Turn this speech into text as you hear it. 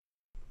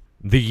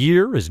The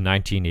year is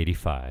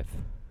 1985.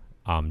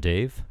 I'm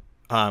Dave.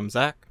 I'm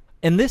Zach.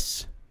 And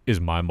this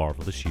is My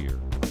Marvelous Year.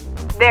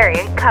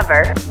 Variant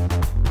cover.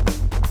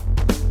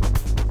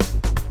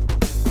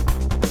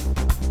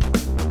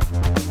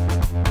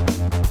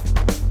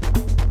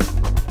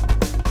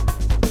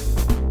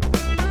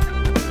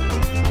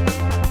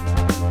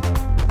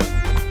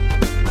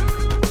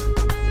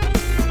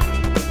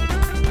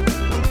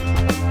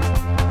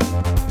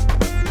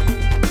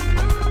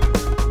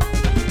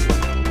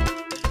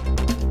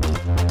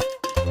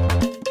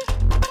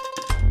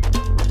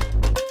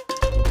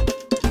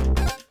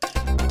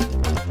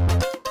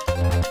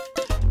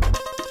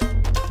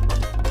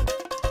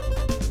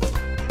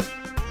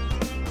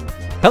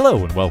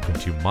 Hello and welcome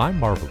to My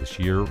Marvelous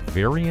Year,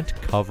 variant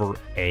cover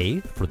A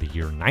for the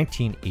year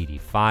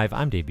 1985.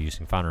 I'm Dave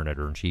Busing, founder and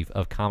editor-in-chief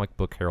of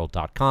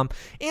comicbookherald.com,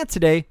 and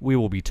today we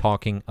will be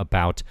talking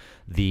about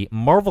the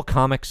Marvel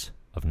Comics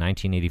of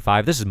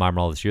 1985. This is My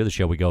Marvelous Year, the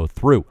show we go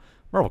through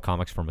Marvel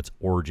Comics from its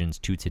origins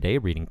to today,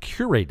 reading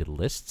curated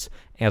lists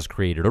as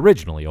created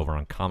originally over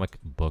on Comic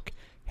Book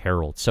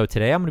Herald. So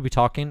today I'm going to be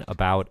talking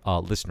about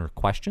listener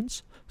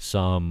questions,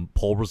 some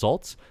poll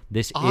results.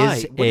 This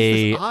is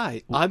a...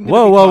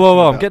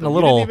 Whoa. I'm getting a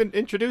little... You didn't even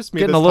introduce me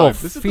getting this a little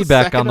time. This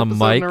feedback is the on the second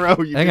episode mic. in a row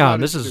you Hang did on,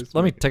 not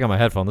let me introduce take out my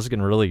headphone. This is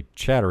getting really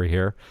chattery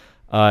here.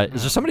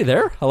 Is there somebody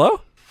there?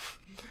 Hello?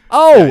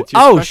 Yeah, it's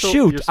your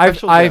Shoot. your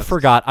special I guest.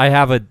 forgot. I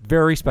have a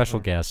very special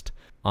guest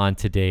on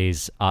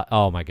today's...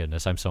 oh, my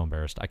goodness. I'm so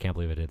embarrassed. I can't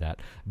believe I did that.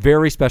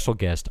 Very special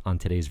guest on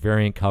today's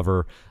variant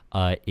cover.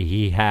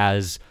 He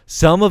has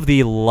some of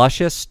the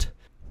lushest...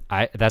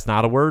 that's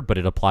not a word, but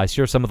it applies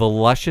here. Some of the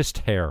lushest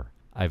hair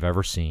I've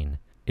ever seen.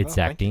 It's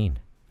Zach thank you. Dean.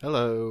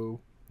 Hello.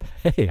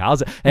 Hey,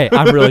 how's it? Hey,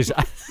 I'm really...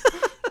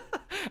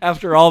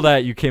 After all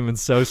that, you came in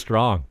so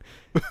strong.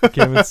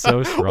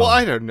 Well,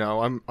 I don't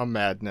know. I'm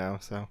mad now,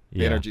 so the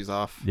Yeah. energy's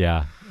off.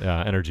 Yeah,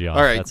 energy off.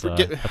 All right,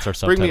 that's our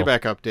subtitle. bring me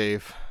back up,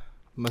 Dave.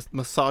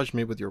 Massage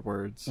me with your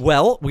words.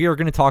 Well, we are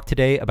going to talk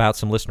today about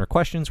some listener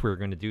questions. We're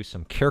going to do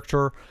some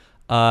character...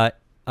 what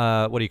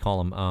do you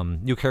call them?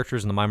 New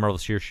characters in the My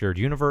Marvelous Year shared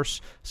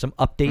universe, some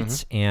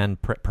updates, and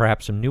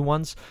perhaps some new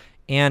ones.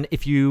 And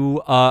if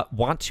you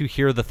want to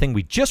hear the thing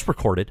we just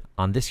recorded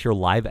on this here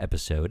live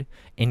episode,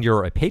 and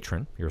you're a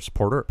patron, you're a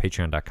supporter at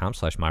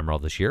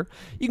patreon.com/MyMarvelousYear,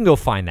 you can go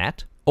find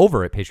that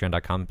over at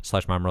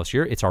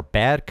patreon.com/MyMarvelousYear. It's our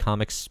Bad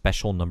Comics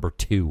Special number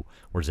 2,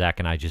 where Zach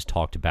and I just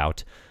talked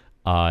about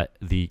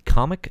the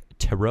comic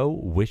Tarot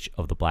Witch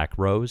of the Black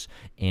Rose.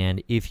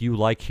 And if you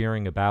like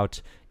hearing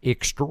about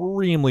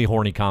extremely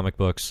horny comic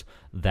books,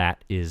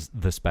 that is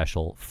the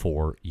special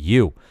for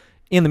you.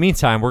 In the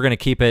meantime, we're going to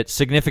keep it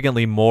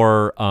significantly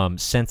more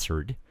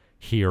censored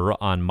here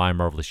on My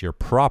Marvelous Year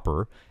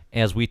proper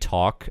as we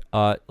talk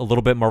a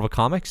little bit Marvel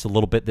Comics, a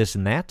little bit this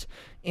and that,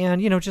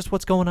 and, just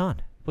what's going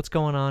on. What's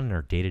going on in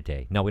our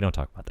day-to-day. No, we don't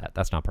talk about that.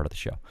 That's not part of the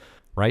show,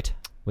 right?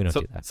 We don't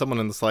do that. Someone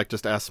in the Slack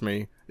just asked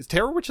me, is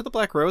Tarot Witch of the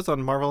Black Rose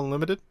on Marvel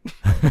Unlimited?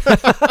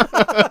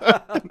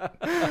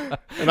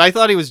 And I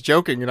thought he was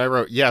joking, and I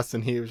wrote yes,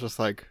 and he was just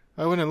like,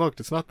 I went and looked.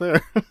 It's not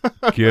there.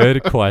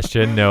 Good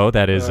question. No,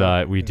 that is,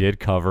 we did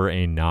cover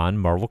a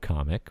non-Marvel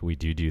comic. We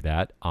do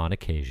that on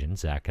occasion,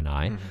 Zach and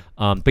I.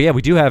 But yeah,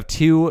 we do have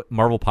 2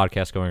 Marvel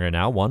podcasts going right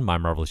now. One, My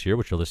Marvelous Year,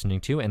 which you're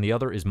listening to, and the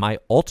other is My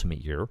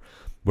Ultimate Year,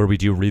 where we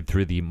do read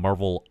through the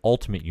Marvel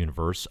Ultimate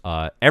Universe,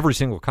 every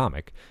single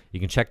comic. You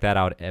can check that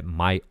out at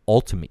My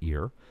Ultimate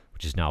Year,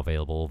 which is now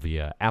available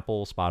via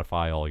Apple,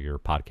 Spotify, all your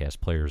podcast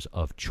players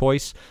of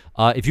choice.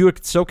 If you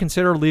would so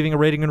consider leaving a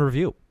rating and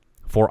review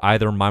for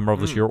either My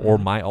Marvelous Year or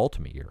My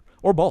Ultimate Year,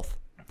 or both,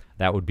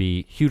 that would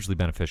be hugely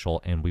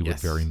beneficial, and we would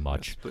very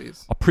much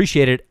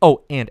appreciate it.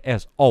 Oh, and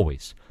as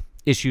always,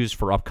 issues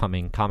for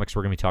upcoming comics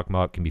we're going to be talking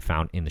about can be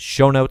found in the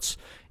show notes,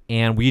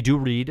 and we do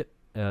read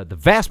the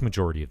vast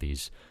majority of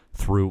these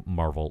through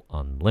Marvel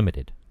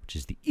Unlimited, which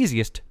is the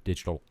easiest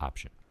digital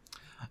option.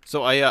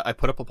 So I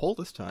put up a poll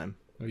this time.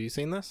 Have you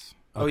seen this?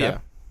 Okay. Oh, yeah.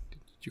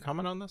 Did you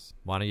comment on this?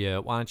 Why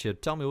don't you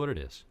tell me what it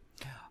is?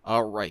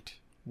 All right.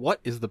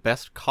 What is the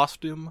best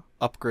costume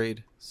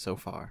upgrade so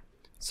far?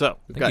 So,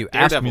 I think you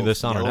asked me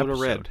this on an episode,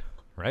 red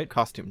right?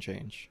 Costume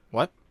change.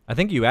 What? I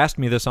think you asked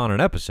me this on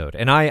an episode,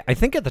 and I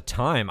think at the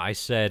time I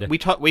said we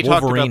talked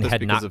Wolverine about this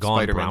had because not of gone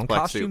Spider-Man's brown black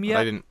costume suit, yet.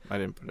 I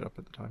didn't put it up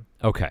at the time.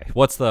 Okay,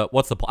 what's the?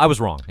 I was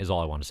wrong. Is all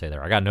I want to say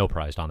there. I got no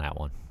prize on that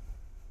one.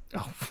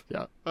 Oh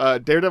yeah.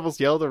 Daredevil's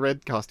yellow to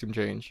red costume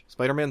change.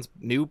 Spider-Man's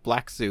new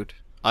black suit.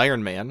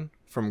 Iron Man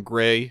from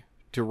gray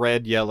to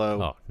red,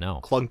 yellow. Oh no.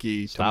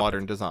 Clunky Stop to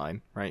modern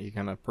design. Right. He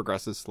kind of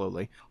progresses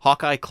slowly.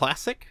 Hawkeye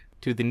classic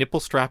to the nipple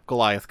strap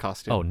Goliath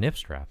costume. Oh, nip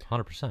strap,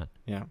 100%.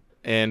 Yeah.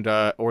 And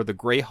or the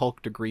gray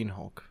Hulk to green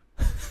Hulk.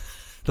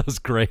 Those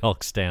Gray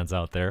Hulk stands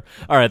out there.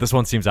 All right, this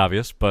one seems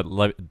obvious, but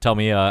tell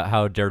me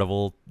how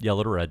Daredevil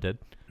yellow to red did.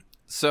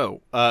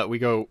 So we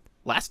go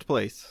last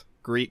place,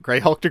 Gray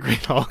Hulk to Green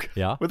Hulk.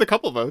 Yeah. With a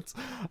couple votes.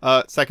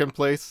 Second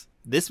place,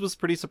 this was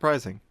pretty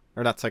surprising.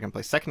 Or not second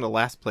place. Second to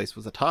last place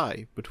was a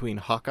tie between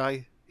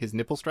Hawkeye, his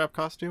nipple strap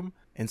costume,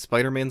 and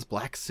Spider-Man's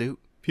black suit.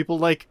 People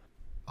like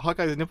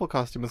Hawkeye's nipple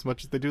costume as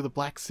much as they do the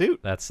black suit.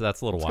 That's a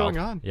little What's wild. going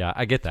on? Yeah,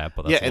 I get that,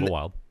 but that's Yeah, a little and-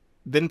 wild.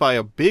 Then by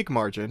a big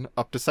margin,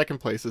 up to second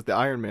place is the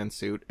Iron Man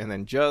suit, and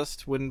then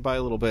just win by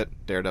a little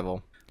bit,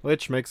 Daredevil.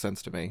 Which makes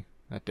sense to me.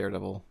 That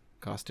Daredevil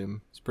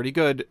costume is pretty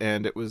good,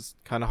 and it was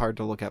kind of hard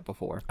to look at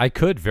before. I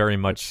could very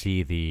much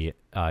see the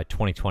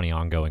 2020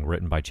 ongoing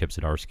written by Chip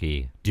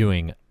Zdarsky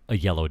doing a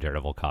yellow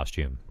Daredevil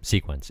costume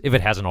sequence, if it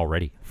hasn't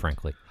already,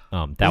 frankly.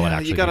 That would Yeah,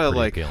 actually you gotta, be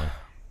pretty appealing.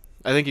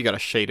 I think you gotta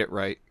shade it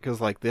right,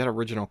 because like that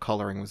original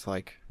coloring was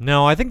like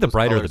No, I think the those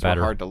brighter the colors were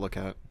better. hard to look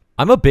at.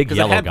 I'm a big 'Cause it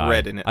yellow had guy.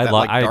 red in it, I, that, li-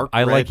 like, dark I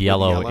red like with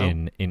yellow, yellow.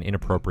 in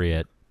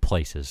inappropriate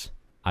places.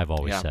 I've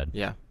always said.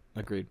 Yeah,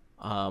 agreed.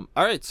 All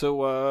right,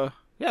 so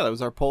yeah, that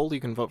was our poll. You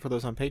can vote for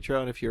those on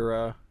Patreon if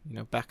you're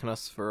backing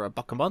us for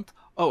 $1 a month.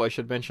 Oh, I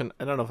should mention,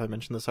 I don't know if I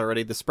mentioned this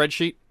already, the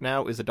spreadsheet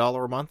now is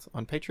 $1 a month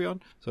on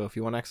Patreon. So if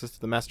you want access to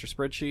the master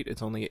spreadsheet,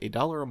 it's only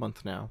 $1 a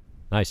month now.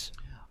 Nice.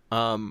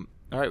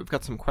 All right, we've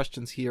got some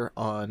questions here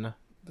on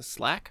the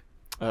Slack.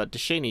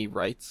 Deshaney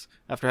writes,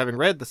 after having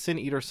read the Sin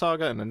Eater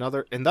saga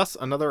and thus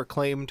another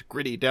acclaimed,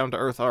 gritty,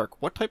 down-to-earth arc,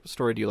 what type of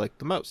story do you like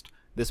the most?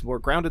 This more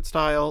grounded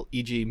style,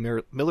 e.g.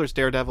 Miller's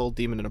Daredevil,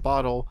 Demon in a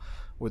Bottle,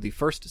 or the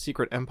first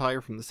Secret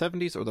Empire from the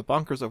 70s, or the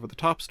bonkers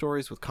over-the-top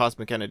stories with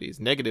cosmic entities,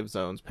 negative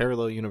zones,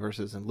 parallel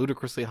universes, and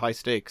ludicrously high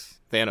stakes,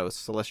 Thanos,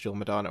 Celestial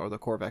Madonna, or the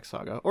Korvac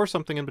saga, or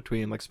something in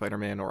between like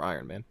Spider-Man or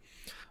Iron Man.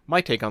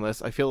 My take on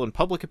this, I feel in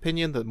public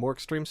opinion that more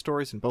extreme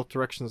stories in both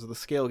directions of the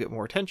scale get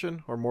more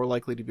attention, or more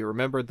likely to be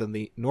remembered than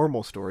the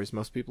normal stories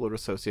most people would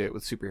associate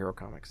with superhero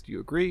comics. Do you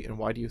agree, and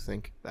why do you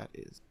think that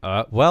is?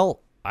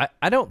 Well,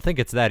 I don't think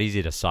it's that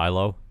easy to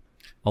silo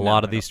a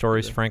lot of these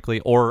stories, frankly.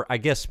 Or I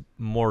guess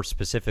more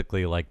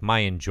specifically, like my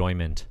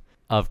enjoyment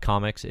of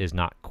comics is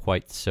not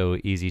quite so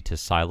easy to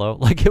silo.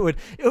 Like it would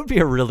be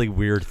a really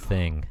weird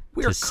thing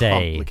to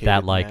say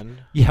that, like,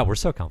 men. yeah, we're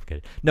so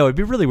complicated. No, it'd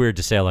be really weird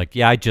to say, like,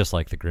 yeah, I just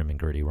like the grim and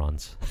gritty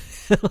runs.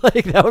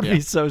 Like that would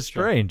be so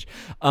strange.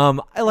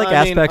 I like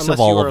aspects of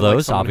all of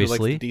those,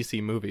 obviously.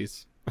 DC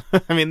movies.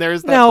 I mean, there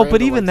is that. No, brand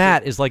but of, even like,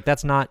 that is like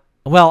that's not.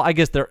 Well, I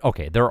guess there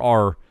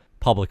are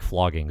public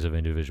floggings of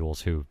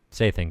individuals who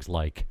say things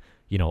like,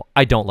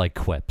 I don't like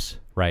quips,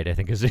 right? I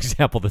think is an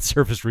example that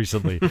surfaced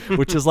recently,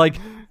 which is like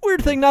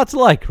weird thing not to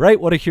like, right?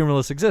 What a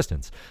humorless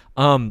existence.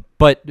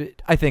 But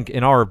I think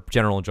in our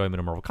general enjoyment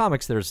of Marvel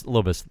Comics, there's a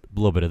little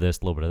bit of this,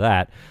 a little bit of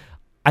that.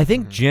 I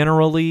think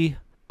generally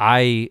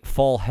I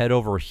fall head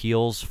over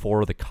heels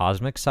for the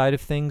cosmic side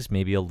of things,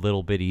 maybe a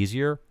little bit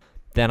easier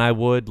than I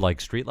would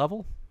like street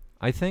level,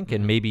 I think,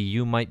 and maybe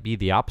you might be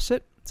the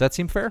opposite. Does that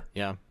seem fair?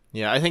 Yeah.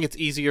 I think it's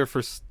easier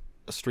for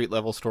a street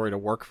level story to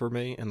work for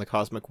me, and the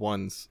cosmic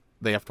ones,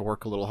 they have to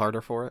work a little harder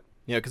for it.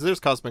 Yeah, because there's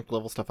cosmic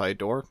level stuff I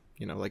adore,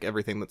 like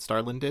everything that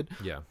Starlin did.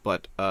 Yeah.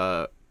 But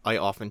I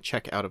often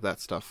check out of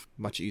that stuff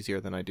much easier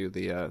than I do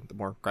the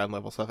more ground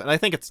level stuff. And I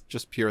think it's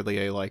just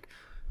purely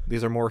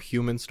these are more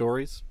human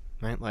stories,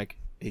 right? Like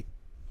a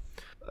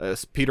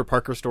Peter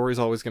Parker story is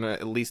always going to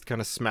at least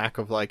kind of smack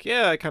of like,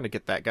 yeah, I kind of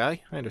get that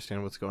guy. I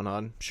understand what's going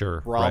on.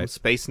 Sure. Rom Right.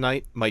 Space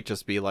Knight might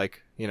just be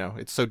like,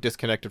 it's so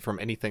disconnected from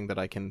anything that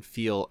I can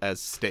feel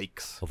as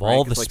stakes. Of right?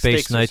 all 'Cause, the like, space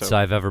stakes are knights so-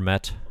 I've ever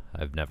met,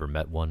 I've never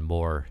met one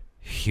more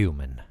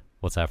human.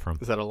 What's that from?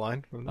 Is that a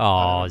line? I Oh, don't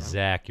know.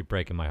 Zach, you're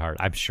breaking my heart.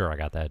 I'm sure I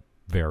got that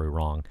very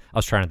wrong. I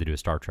was trying to do a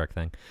Star Trek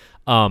thing.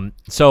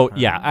 So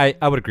yeah,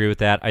 I would agree with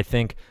that. I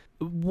think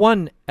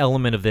one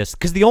element of this,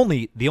 because the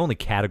only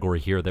category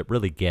here that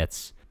really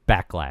gets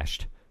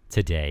backlashed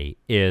today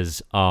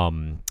is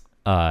grim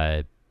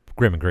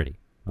and gritty,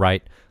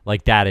 right?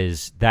 Like that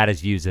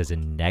is used as a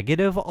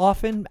negative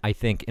often, I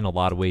think, in a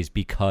lot of ways,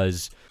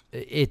 because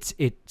it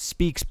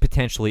speaks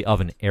potentially of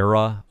an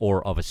era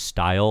or of a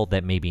style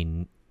that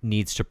maybe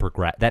needs to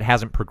progress, that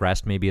hasn't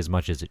progressed maybe as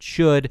much as it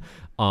should,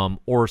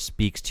 or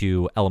speaks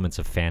to elements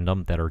of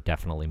fandom that are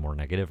definitely more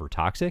negative or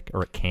toxic,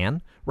 or it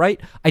can,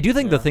 right? I do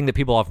think the thing that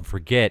people often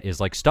forget is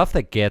like stuff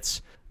that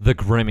gets the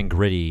grim and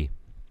gritty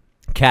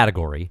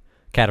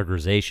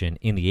categorization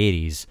in the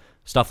 80s,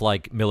 stuff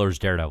like Miller's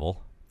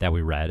Daredevil that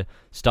we read,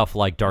 stuff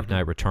like Dark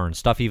Knight Returns,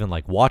 stuff even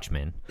like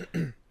Watchmen,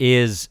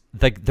 is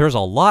like there's a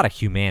lot of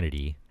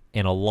humanity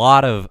and a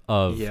lot of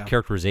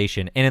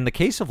characterization. And in the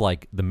case of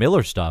like the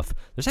Miller stuff,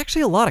 there's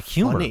actually a lot of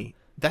humor. Funny.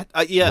 That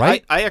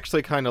Right? I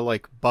actually kind of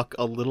like buck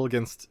a little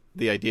against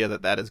the idea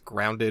that is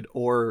grounded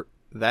or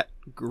that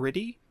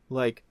gritty.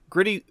 Like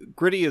gritty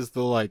is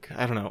the, like,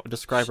 I don't know, a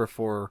describer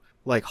for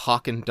like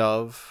Hawk and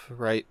Dove,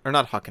 right? Or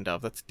not Hawk and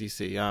Dove, that's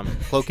DC.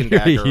 Cloak and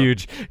Dagger.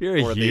 You're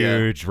a or the,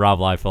 huge Rob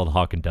Liefeld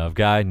Hawk and Dove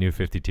guy, New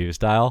 52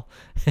 style.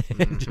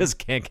 Just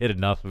can't get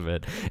enough of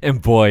it.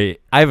 And boy,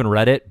 I haven't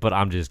read it, but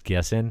I'm just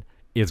guessing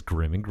it's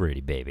grim and gritty,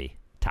 baby.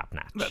 Top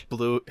notch. That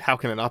blue. How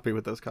can it not be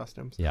with those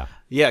costumes? Yeah.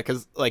 Yeah,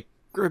 because like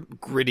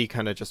gritty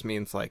kind of just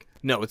means like,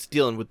 no, it's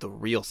dealing with the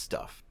real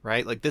stuff,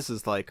 right? Like this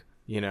is like,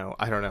 I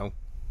don't know.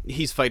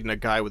 He's fighting a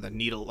guy with a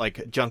needle, like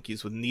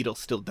junkies with needles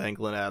still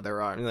dangling out of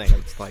their arm. Like,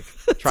 it's like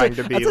trying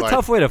to be That's a like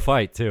tough way to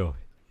fight too,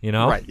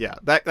 right, yeah,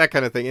 that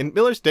kind of thing. And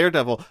Miller's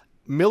Daredevil,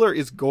 Miller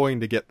is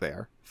going to get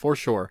there for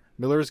sure.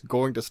 Miller is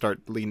going to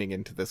start leaning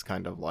into this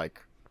kind of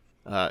like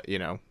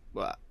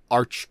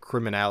arch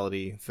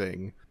criminality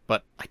thing.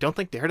 But I don't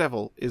think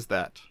Daredevil is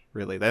that,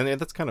 really.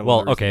 That's kind of Well,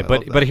 one of the okay, reasons I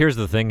love but that. here's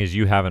the thing: is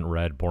you haven't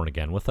read Born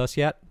Again with us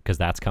yet, because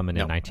that's coming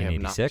No, in I have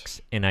 1986,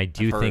 not. and I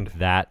do I've think heard.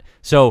 that.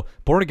 So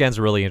Born Again's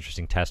a really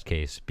interesting test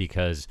case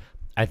because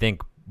I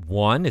think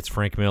one, it's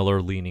Frank Miller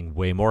leaning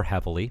way more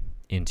heavily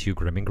into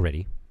grim and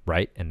gritty,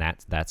 right, and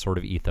that's that sort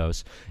of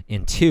ethos,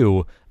 and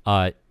two,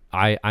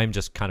 I'm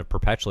just kind of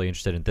perpetually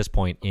interested at this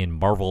point in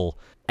Marvel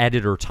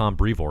editor Tom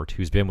Brevoort,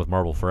 who's been with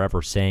Marvel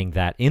forever, saying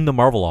that in the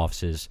Marvel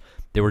offices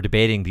they were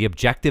debating the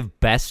objective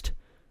best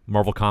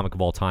Marvel comic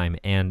of all time,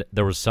 and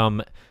there was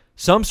some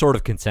sort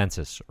of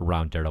consensus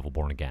around Daredevil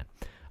Born Again.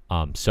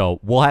 So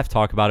we'll have to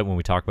talk about it when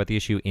we talk about the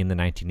issue in the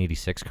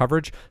 1986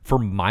 coverage. For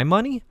my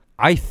money,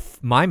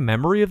 my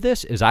memory of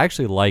this is I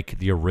actually like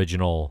the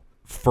original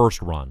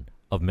first run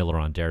of Miller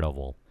on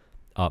Daredevil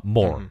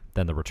more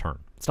than the return.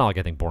 It's not like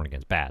I think Born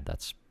Again's bad.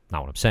 That's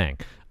not what I'm saying.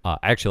 I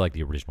actually like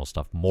the original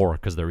stuff more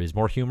because there is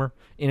more humor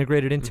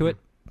integrated into it,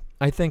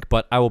 I think.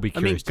 But I will be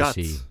curious to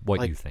see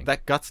what you think.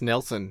 That Guts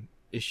Nelson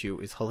issue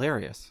is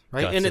hilarious,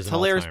 right? Guts and is it's an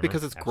hilarious all-timer.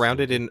 because it's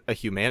grounded in a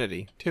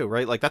humanity too,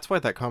 right? Like that's why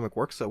that comic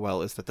works so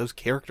well, is that those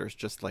characters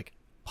just like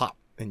pop,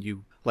 and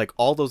you like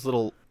all those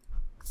little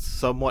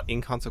somewhat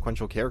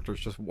inconsequential characters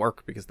just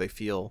work because they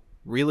feel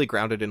really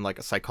grounded in like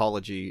a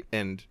psychology,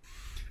 and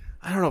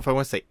I don't know if I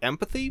want to say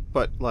empathy,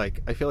 but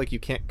like I feel like you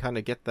can't kind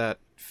of get that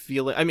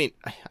feeling. I mean,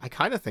 I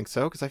kind of think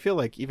so, because I feel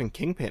like even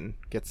Kingpin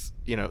gets,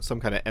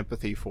 some kind of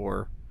empathy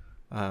for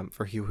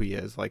who he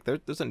is. Like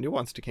there's a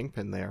nuance to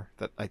Kingpin there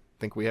that I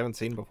think we haven't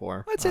seen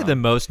before. I'd say the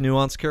most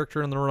nuanced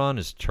character in the run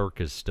is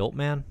Turk as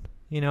Stiltman.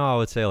 I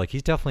would say like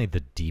he's definitely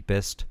the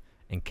deepest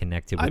and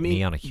connected with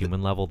me on a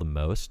human level the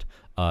most.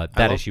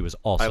 Issue was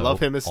also I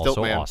love him as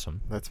also Stiltman.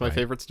 awesome. That's my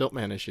favorite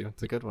Stiltman issue.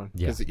 It's a good one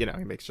because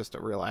he makes just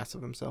a real ass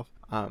of himself.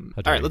 All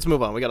right, let's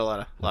move on. We got a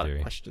lot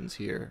of questions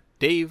here.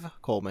 Dave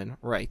Coleman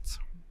writes.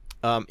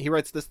 He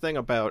writes this thing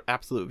about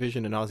Absolute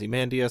Vision and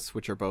Ozymandias,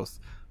 which are both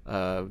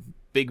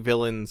big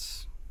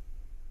villains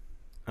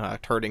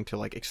turning to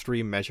like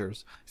extreme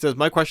measures. He says,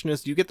 my question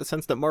is, do you get the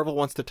sense that Marvel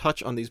wants to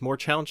touch on these more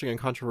challenging and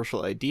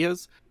controversial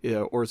ideas,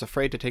 or is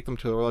afraid to take them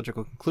to their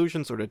logical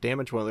conclusions or to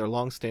damage one of their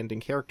long-standing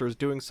characters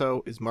doing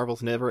so? Is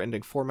Marvel's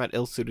never-ending format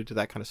ill-suited to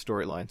that kind of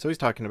storyline? So he's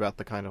talking about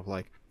the kind of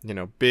like,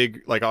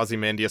 big like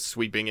Ozymandias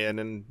sweeping in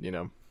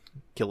and,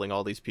 killing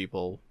all these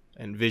people,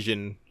 and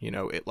Vision,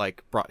 it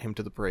like brought him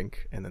to the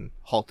brink and then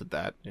halted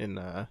that in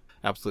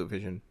Absolute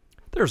Vision.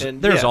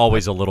 There's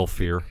always a little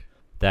fear.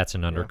 That's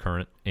an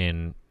undercurrent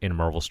in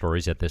Marvel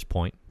stories at this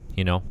point.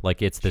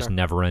 Like it's this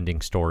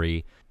never-ending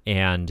story,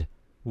 and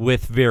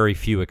with very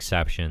few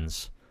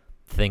exceptions,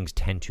 things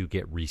tend to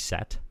get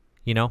reset.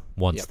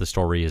 Once the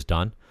story is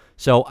done.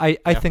 So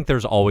I think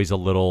there's always a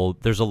little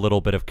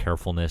bit of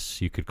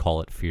carefulness. You could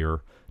call it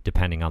fear,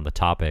 depending on the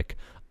topic.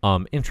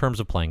 In terms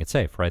of playing it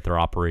safe, right? They're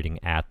operating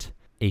at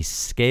a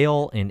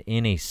scale and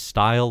in a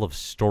style of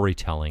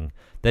storytelling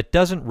that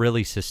doesn't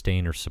really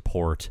sustain or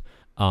support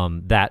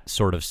that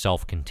sort of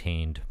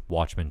self-contained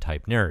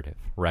Watchmen-type narrative,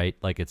 right?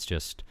 Like it's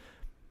just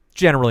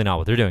generally not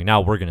what they're doing.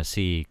 Now we're going to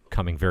see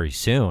coming very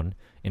soon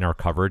in our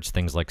coverage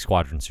things like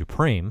Squadron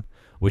Supreme,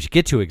 which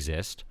get to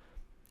exist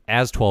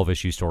as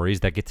 12-issue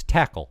stories that get to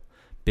tackle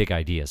big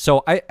ideas.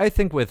 So I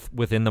think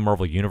within the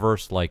Marvel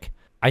Universe, like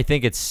I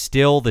think it's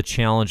still the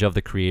challenge of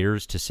the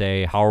creators to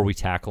say, how are we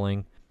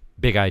tackling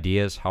big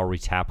ideas? How are we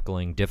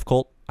tackling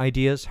difficult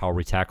ideas? How are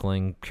we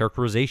tackling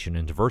characterization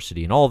and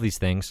diversity and all of these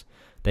things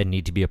that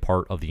need to be a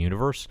part of the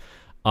universe?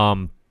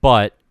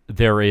 But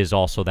there is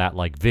also that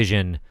like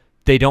Vision,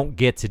 they don't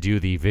get to do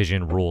the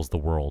Vision rules the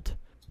world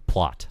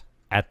plot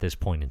at this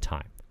point in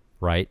time,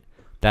 right?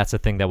 That's a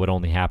thing that would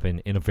only happen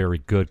in a very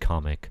good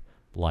comic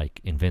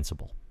like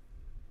Invincible.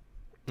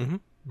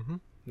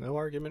 No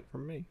argument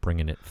from me.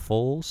 Bringing it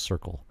full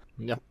circle.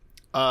 Yep.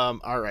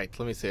 All right,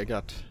 let me see. I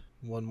got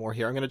one more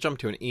here. I'm going to jump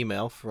to an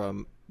email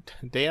from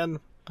Dan.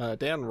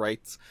 Dan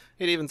writes,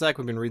 hey, Dave and Zach,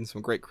 we've been reading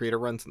some great creator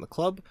runs in the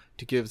club.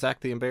 To give Zach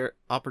the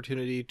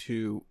opportunity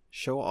to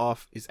show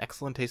off his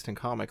excellent taste in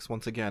comics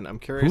once again, I'm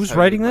curious. Who's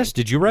writing this?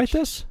 Did you write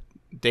this?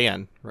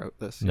 Dan wrote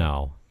this.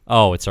 No.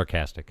 Oh, it's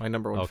sarcastic. My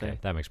number one fan. Okay,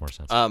 that makes more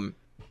sense.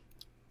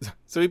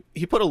 So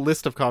he put a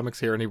list of comics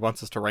here and he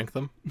wants us to rank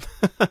them.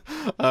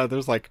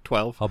 There's like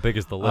 12. How big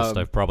is the list?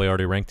 I've probably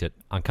already ranked it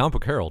on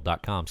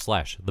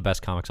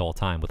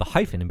comicbookherald.com/thebestcomicsofalltime with a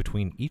hyphen in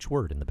between each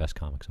word in the best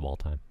comics of all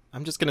time.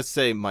 I'm just going to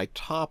say my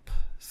top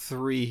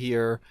 3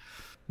 here.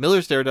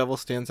 Miller's Daredevil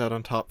stands out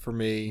on top for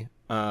me.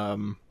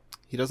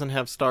 He doesn't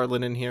have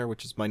Starlin in here,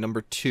 which is my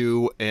number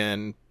 2,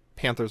 and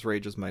Panther's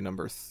Rage is my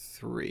number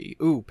 3.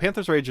 Ooh,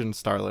 Panther's Rage and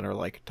Starlin are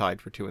like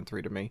tied for 2 and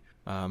 3 to me.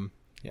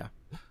 Yeah.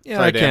 Yeah,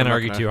 Sorry, I Dan, can't I'm not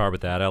argue gonna- too hard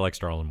with that. I like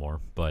Starlin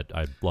more, but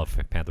I love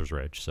Panther's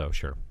Rage, so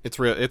sure. It's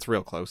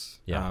real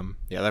close. Yeah.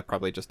 That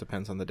probably just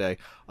depends on the day.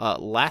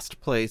 Last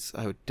place,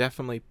 I would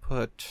definitely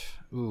put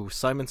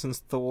Simonson's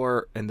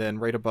Thor, and then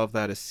right above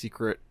that is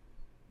Secret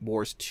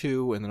Wars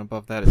 2, and then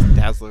above that is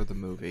Dazzler the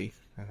movie,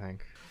 I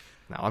think.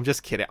 No, I'm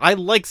just kidding. I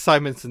like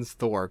Simonson's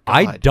Thor. God.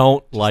 I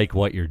don't like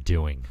what you're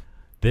doing.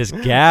 This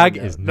gag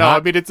is No,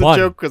 not I mean it's fun.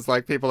 a joke because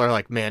like people are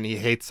like, man, he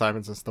hates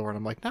Simon's Thor, and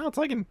I'm like, no, it's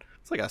like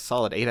a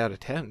solid 8 out of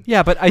 10.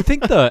 Yeah, but I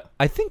think the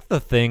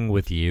thing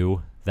with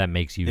you that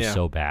makes you Yeah.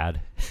 so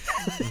bad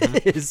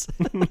is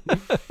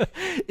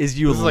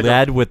you This is like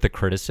led with the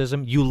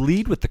criticism. You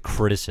lead with the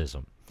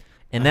criticism,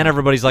 and then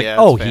everybody's like, yeah,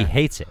 "Oh, that's he fair.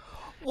 hates it,"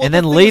 Well, and the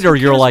then thing is, later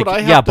who you're cares like, what I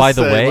 "Yeah, have to by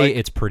the say, way, like-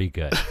 it's pretty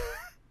good."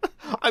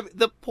 I mean,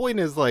 the point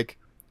is like,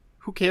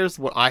 who cares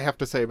what I have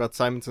to say about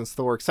Simonson's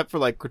Thor, except for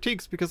like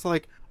critiques? Because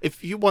like,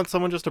 if you want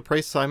someone just to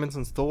praise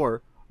Simonson's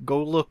Thor,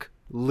 go look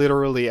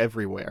literally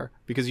everywhere,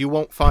 because you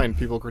won't find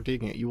people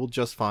critiquing it. You will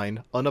just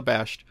find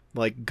unabashed,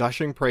 like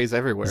gushing praise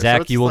everywhere. So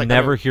Zach, it's you will like,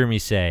 never hear me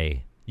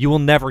say. You will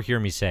never hear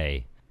me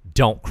say,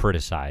 "Don't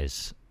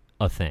criticize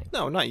a thing."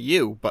 No, not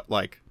you, but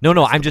like. No,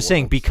 the rest I'm of just the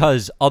saying world.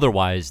 because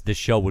otherwise this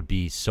show would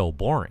be so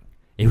boring.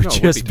 It would No, it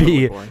would just be totally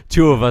be boring.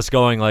 two of us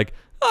going like,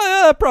 "Oh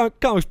yeah, that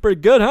comic's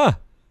pretty good, huh?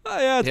 Oh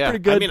yeah, it's Yeah,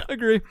 pretty good. I mean,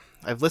 agree."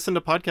 I've listened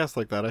to podcasts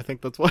like that. I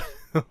think that's why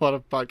a lot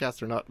of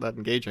podcasts are not that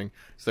engaging,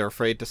 because they're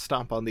afraid to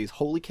stomp on these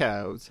holy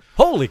cows.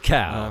 Holy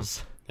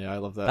cows! Yeah, I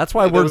love that. That's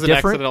why There we're was an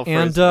different accidental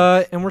and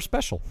phrase. and we're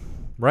special,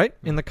 right?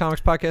 In the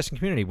comics podcasting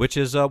community, which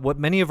is what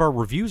many of our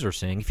reviews are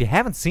saying. If you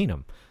haven't seen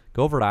them,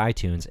 go over to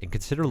iTunes and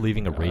consider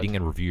leaving a rating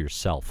and review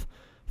yourself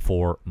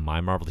for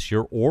My Marvelous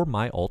Year or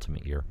My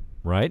Ultimate Year,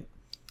 right?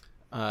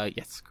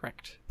 Yes,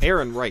 correct.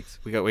 Aaron writes,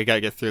 we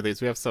gotta get through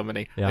these. We have so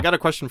many. Yeah. I got a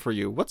question for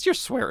you. What's your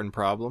swearing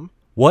problem?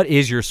 What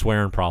is your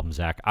swearing problem,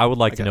 Zach? I would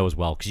like to Okay. know as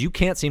well, because you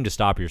can't seem to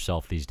stop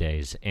yourself these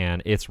days,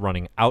 and it's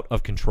running out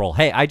of control.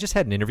 Hey, I just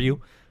had an interview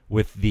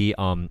with the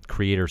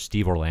creator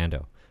Steve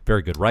Orlando.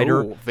 Very good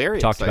writer. Ooh, very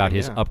Talked about exciting,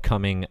 his yeah.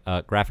 upcoming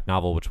graphic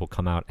novel, which will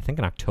come out, I think,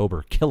 in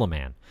October, Kill a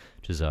Man,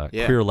 which is a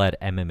Yeah. queer-led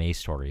MMA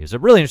story. It's a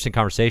really interesting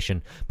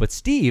conversation, but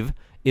Steve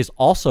is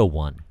also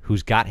one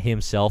who's got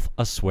himself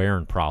a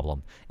swearing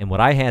problem. And what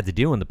I had to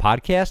do in the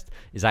podcast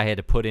is I had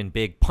to put in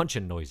big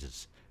punching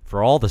noises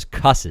for all the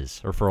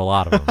cusses, or for a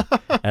lot of them,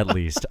 at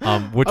least, which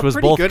I'm was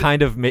pretty both good-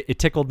 kind of, it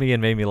tickled me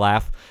and made me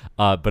laugh,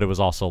 but it was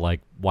also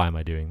like, why am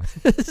I doing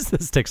this?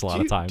 This takes a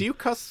lot of time. Do you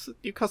cuss?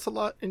 You cuss a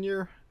lot in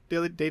your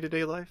daily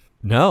day-to-day life?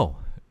 No,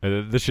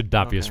 this should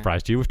not be a Okay.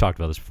 surprise to you. We've talked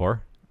about this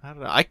before. I don't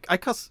know. I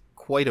cuss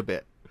quite a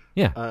bit.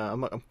 Yeah.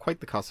 I'm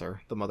quite the cusser,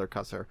 the mother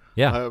cusser.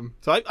 Yeah.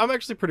 So I'm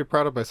actually pretty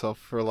proud of myself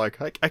for like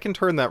I can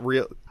turn that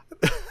real.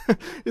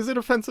 Is it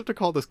offensive to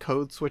call this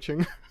code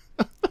switching?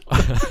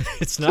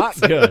 It's not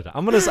good.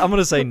 I'm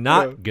gonna say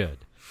not Yeah. good.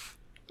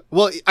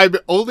 Well, I'm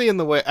only in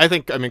the way. I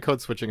mean, code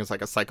switching is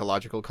like a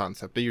psychological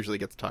concept. It usually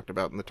gets talked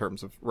about in the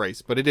terms of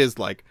race, but it is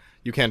like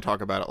you can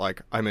talk about it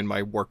like I'm in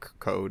my work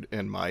code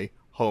and my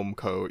home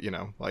code. You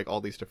know, like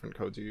all these different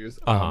codes you use.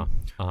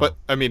 But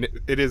I mean,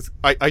 it is.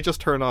 I just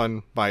turn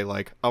on my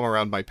like I'm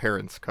around my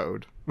parents'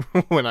 code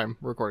when I'm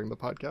recording the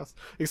podcast,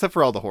 except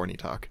for all the horny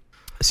talk.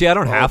 See, I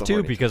don't all have the to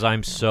horny because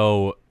I'm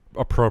so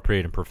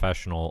appropriate and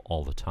professional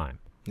all the time.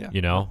 Yeah,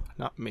 You know,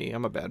 not me.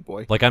 I'm a bad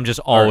boy. like I'm just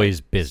right.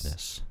 always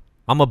business.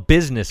 I'm a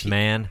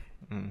businessman.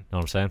 Know what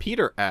I'm saying?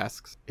 Peter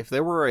asks, if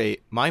there were a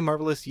My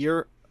Marvelous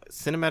Year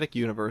cinematic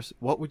universe,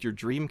 what would your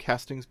dream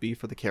castings be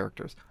for the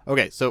characters?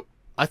 Okay, so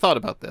I thought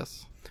about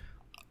this.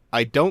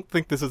 I don't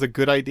think this is a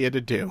good idea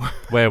to do.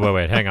 Wait.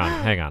 Hang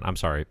on. I'm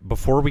sorry.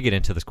 Before we get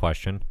into this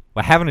question,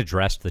 I haven't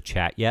addressed the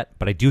chat yet,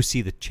 but I do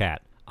see the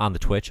chat on the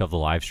Twitch of the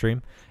live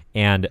stream,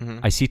 and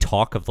I see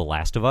talk of The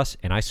Last of Us,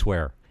 and I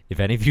swear, if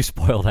any of you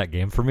spoil that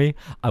game for me,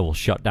 I will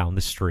shut down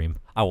the stream.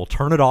 I will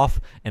turn it off,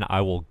 and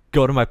I will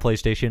go to my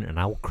PlayStation, and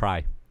I will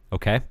cry.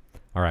 Okay?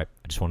 All right.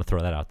 I just want to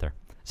throw that out there.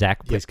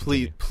 Zach, please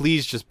continue.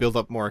 Please just build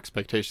up more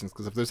expectations,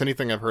 because if there's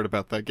anything I've heard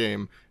about that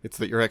game, it's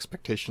that your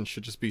expectations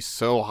should just be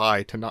so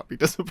high to not be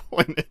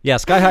disappointed. Yeah,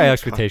 Sky High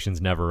expectations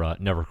never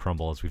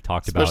crumble, as we've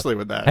talked about. Especially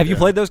with that. Have you yeah.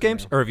 played those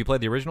games? Or have you played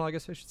the original, I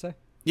guess I should say?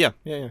 Yeah.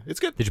 It's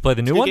good. Did you play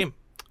the new It's a good one? game.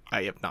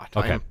 I have not.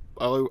 Okay.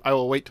 I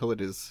will wait till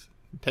it is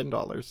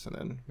 $10 and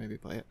then maybe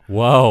play it.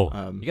 Whoa.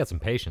 You got some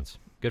patience.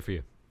 Good for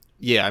you.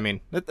 Yeah, I mean,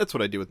 that's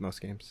what I do with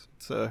most games.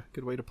 It's a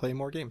good way to play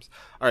more games.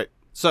 All right,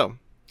 so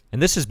And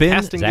this has been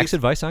Casting Zach's these-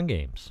 advice on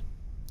games.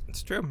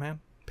 it's true, man.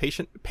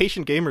 Patient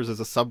Gamers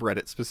is a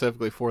subreddit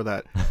specifically for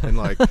that, and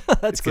like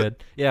That's it's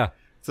good. Yeah.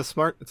 It's a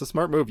smart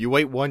move. You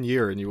wait 1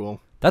 year and you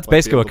will. That's like, be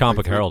basically able what to Comic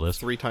play Book Herald is.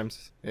 3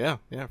 times. Yeah,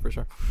 for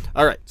sure.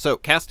 All right, so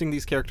casting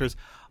these characters.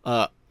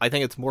 I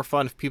think it's more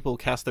fun if people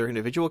cast their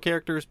individual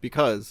characters,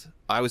 because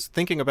I was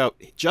thinking about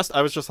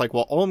I was just like,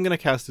 well, all I'm gonna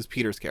cast is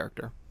Peter's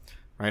character,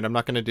 right? I'm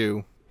not gonna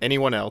do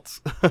anyone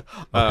else.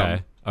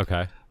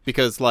 Okay.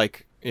 Because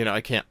like, you know,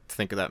 I can't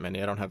think of that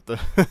many. I don't have the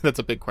that's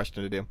a big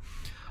question to do.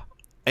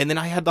 And then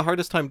I had the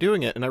hardest time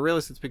doing it, and I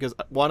realized it's because,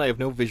 one, I have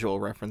no visual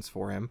reference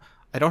for him.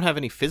 I don't have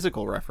any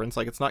physical reference.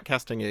 Like, it's not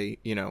casting a,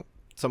 you know,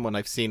 someone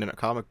I've seen in a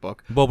comic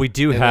book. Well, we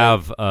do And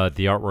have the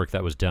artwork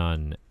that was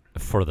done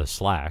for the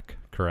Slack,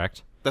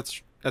 correct? That's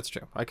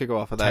true. I could go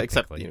off of that,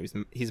 except, Technically.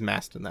 you know, he's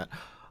masked in that.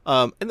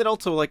 And then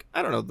also, like,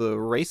 I don't know, the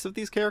race of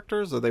these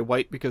characters. Are they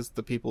white because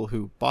the people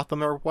who bought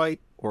them are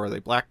white? Or are they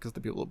black because the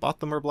people who bought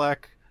them are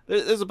black?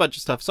 There's a bunch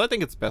of stuff, so I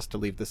think it's best to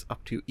leave this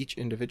up to each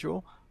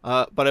individual.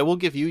 But I will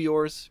give you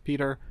yours,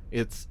 Peter.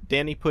 It's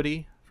Danny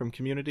Putty from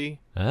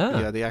Community. Ah.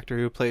 Yeah, the actor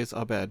who plays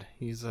Abed.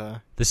 He's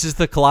This is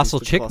the Colossal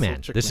the Chick Colossal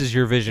Man. Chick This Man. is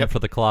your vision Yep. for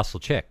the Colossal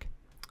Chick.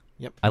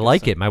 Yep. I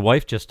like it. My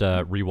wife just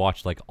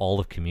rewatched like all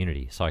of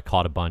Community, so I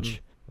caught a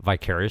bunch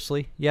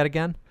vicariously yet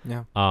again.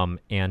 Yeah.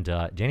 And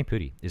Danny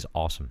Pudi is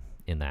awesome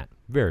in that.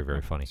 Very,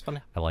 very funny. It's funny.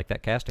 I like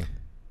that casting.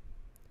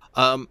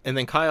 And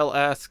then Kyle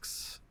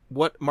asks,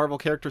 what Marvel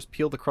characters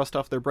peel the crust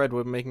off their bread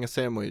when making a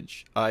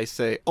sandwich? I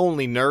say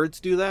only nerds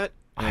do that,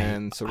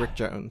 and so Rick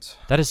Jones.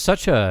 That is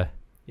such a...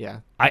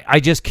 Yeah.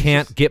 I just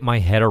can't get my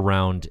head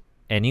around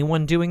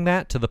anyone doing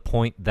that to the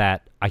point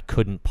that I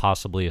couldn't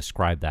possibly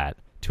ascribe that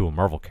to a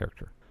Marvel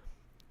character.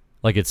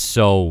 Like, it's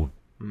so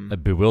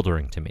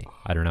bewildering to me.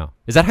 I don't know.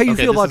 Is that how you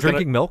Okay, feel this about is gonna-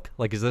 drinking milk?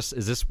 Like, is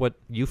this what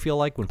you feel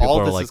like when people All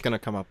are this like... is going to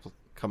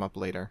come up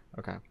later.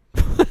 Okay.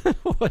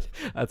 What?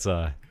 That's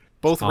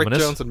Both Rick ominous.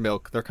 Jones and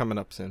Milk, they're coming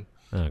up soon.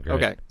 Oh, great.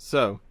 Okay,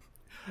 so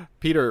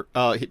Peter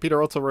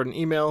also wrote an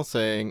email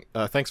saying,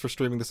 thanks for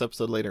streaming this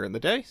episode later in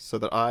the day so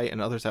that I and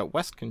others out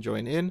west can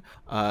join in.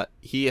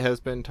 He has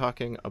been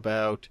talking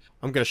about,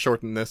 I'm going to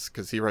shorten this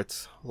because he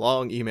writes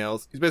long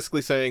emails. He's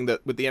basically saying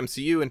that with the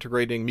MCU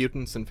integrating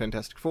mutants and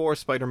Fantastic Four,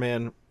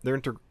 Spider-Man, they're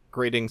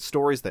integrating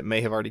stories that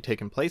may have already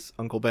taken place.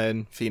 Uncle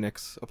Ben,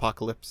 Phoenix,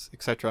 Apocalypse,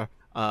 etc.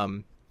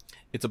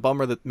 It's a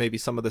bummer that maybe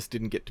some of this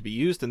didn't get to be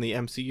used in the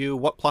MCU.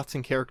 What plots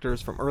and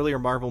characters from earlier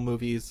Marvel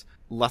movies,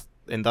 less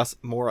and thus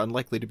more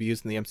unlikely to be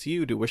used in the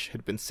MCU, do you wish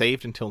had been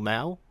saved until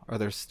now? Are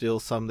there still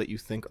some that you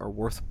think are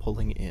worth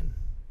pulling in?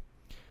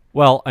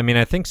 Well, I mean,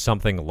 I think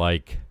something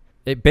like...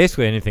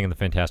 basically anything in the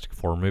Fantastic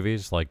Four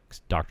movies, like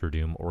Doctor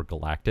Doom or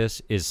Galactus,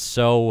 is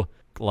so,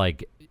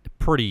 like,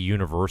 pretty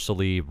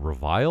universally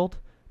reviled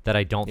that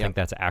I don't think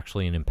that's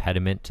actually an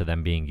impediment to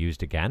them being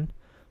used again.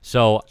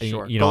 So,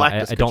 Sure. you know, I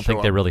Galactus could don't show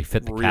think they up really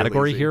fit the real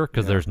category easy. here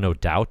because Yeah. there's no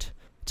doubt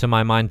to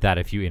my mind that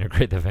if you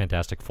integrate the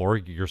Fantastic Four,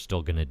 you're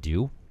still going to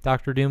do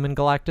Doctor Doom and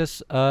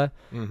Galactus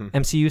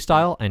MCU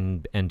style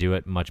and do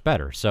it much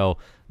better. So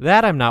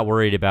that I'm not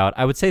worried about.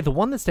 I would say the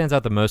one that stands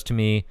out the most to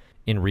me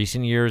in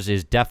recent years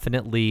is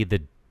definitely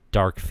the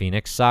Dark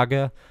Phoenix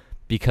saga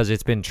because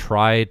it's been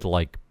tried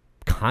like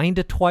kind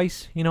of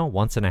twice, you know,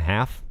 once and a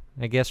half,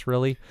 I guess,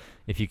 really,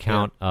 if you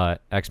count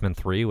X-Men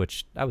 3,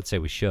 which I would say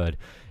we should.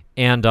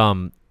 And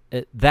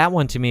that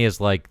one to me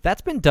is like,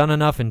 that's been done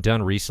enough and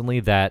done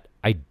recently that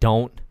I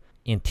don't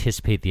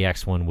anticipate the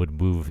X one would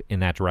move in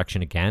that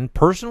direction again.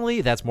 Personally,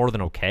 that's more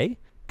than okay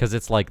because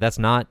it's like, that's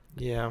not...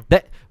 Yeah.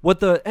 That what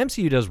the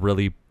MCU does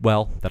really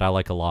well that I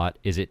like a lot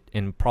is it,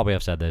 and probably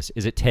I've said this,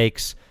 is it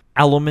takes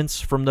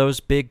elements from those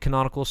big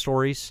canonical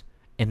stories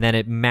and then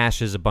it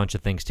mashes a bunch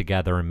of things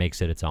together and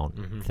makes it its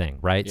own thing,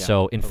 right? Yeah,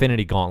 So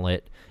Infinity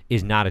Gauntlet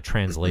is not a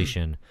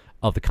translation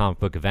of the comic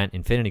book event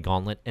Infinity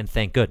Gauntlet, and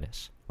thank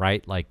goodness,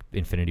 right? Like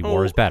Infinity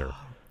War is better.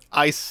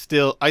 I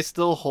still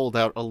hold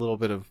out a little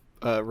bit of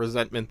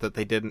resentment that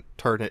they didn't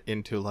turn it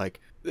into like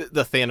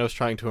the Thanos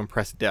trying to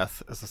impress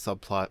Death as a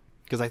subplot,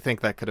 because I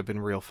think that could have been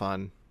real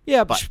fun.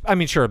 Yeah, but I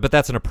mean, sure, but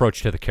that's an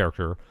approach to the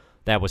character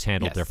that was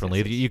handled Yes, differently.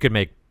 yes, yes. You could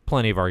make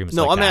plenty of arguments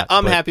No, like that.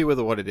 I'm but happy with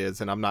what it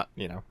is, and I'm not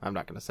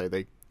going to say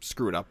they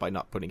screwed up by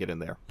not putting it in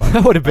there.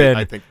 That would have been.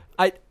 I think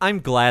I'm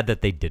glad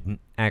that they didn't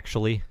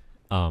actually,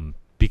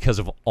 because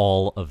of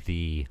all of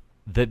the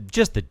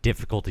just the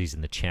difficulties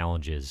and the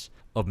challenges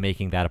of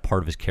making that a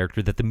part of his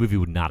character that the movie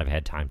would not have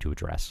had time to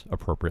address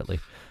appropriately.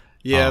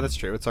 Yeah, that's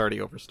true. It's already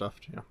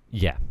overstuffed. Yeah.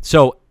 Yeah.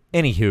 So,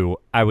 anywho,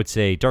 I would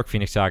say Dark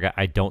Phoenix Saga,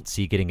 I don't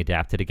see getting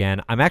adapted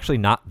again. I'm actually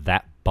not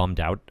that bummed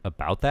out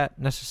about that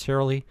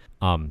necessarily,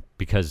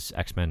 because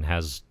X-Men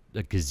has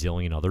a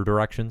gazillion other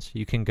directions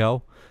you can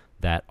go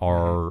that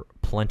are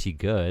plenty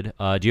good.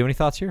 Do you have any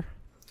thoughts here?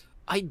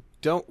 I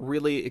don't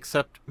really,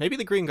 except maybe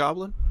the Green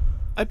Goblin.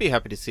 I'd be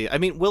happy to see it. I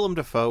mean, Willem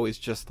Dafoe is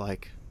just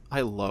like, I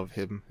love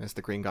him as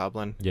the Green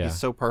Goblin. Yeah. He's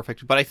so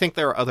perfect. But I think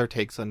there are other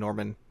takes on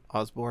Norman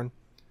Osborn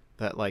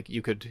that like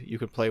you could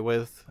play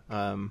with.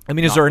 I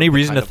mean, is there any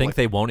reason to think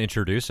they won't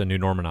introduce a new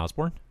Norman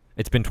Osborn?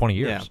 It's been 20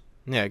 years.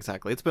 Yeah,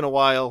 exactly. It's been a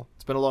while.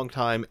 It's been a long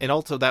time. And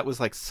also that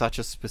was like such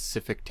a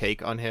specific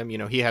take on him. You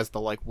know, he has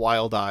the like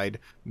wild-eyed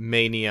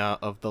mania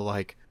of the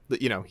like,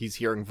 you know, he's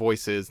hearing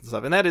voices and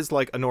stuff. And that is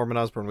like a Norman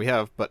Osborn we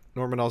have, but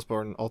Norman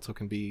Osborn also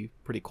can be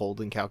pretty cold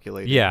and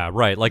calculated. Yeah,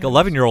 right. Like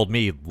 11-year-old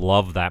me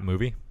loved that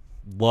movie.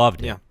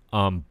 Loved it.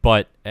 Yeah.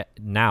 But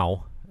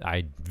now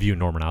I view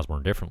Norman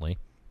Osborn differently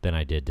than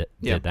I did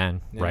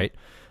then, Yeah. right?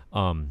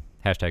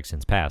 Hashtag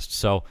since past.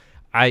 So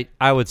I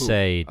would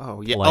say...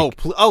 Oh, yeah. like-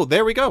 Oh,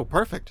 there we go.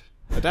 Perfect.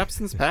 Adapt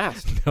since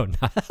past. No,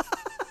 not...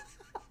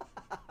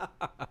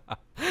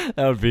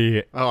 That would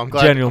be Oh, I'm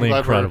glad. genuinely I'm glad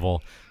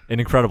incredible. An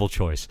incredible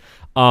choice.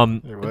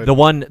 It would.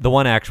 The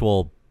one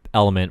actual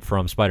element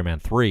from Spider-Man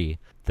 3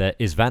 that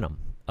is Venom.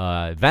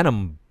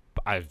 Venom,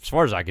 as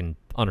far as I can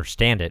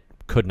understand it,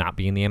 could not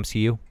be in the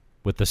MCU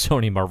with the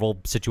Sony Marvel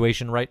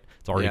situation, right?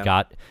 It's already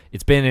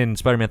it's been in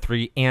Spider-Man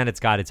 3 and it's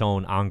got its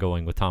own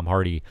ongoing with Tom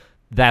Hardy.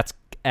 That's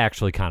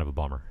actually kind of a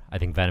bummer. I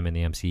think Venom in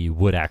the MCU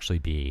would actually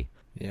be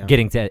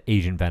getting to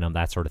Agent Venom,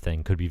 that sort of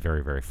thing could be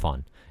very, very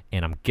fun.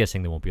 And I'm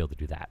guessing they won't be able to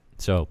do that.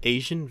 So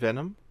Asian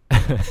Venom?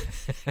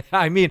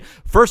 I mean,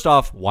 first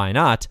off, why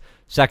not?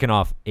 Second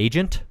off,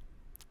 agent.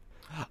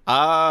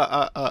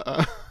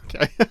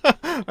 Okay.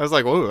 I was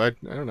like, whoa, I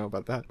don't know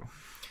about that.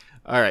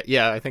 All right,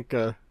 yeah, I think.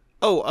 I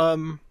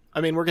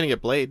mean, we're gonna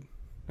get Blade.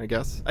 I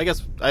guess.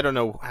 I don't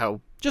know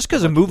how. Just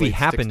because a much movie Blade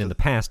happened sticks in to- the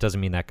past doesn't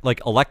mean that.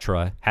 Like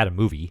Elektra had a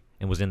movie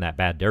and was in that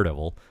bad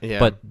Daredevil. Yeah.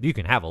 But you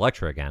can have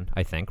Elektra again,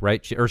 I think,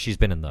 right? She's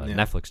been in the Yeah.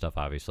 Netflix stuff,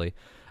 obviously.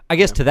 I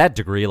guess to that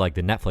degree, like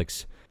the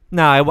Netflix.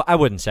 No, I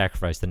wouldn't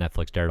sacrifice the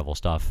Netflix Daredevil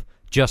stuff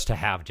just to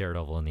have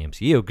Daredevil in the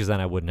MCU, because then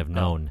I wouldn't have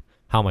known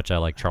how much I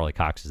like Charlie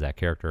Cox as that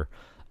character.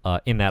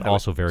 In that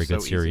also very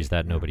good so series easy,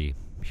 that yeah. nobody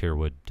here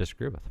would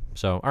disagree with.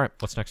 So, all right,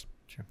 what's next?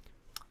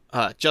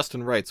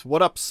 Justin writes,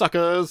 "What up,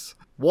 suckers?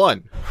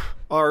 1.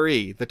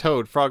 R.E. The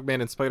Toad,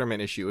 Frogman, and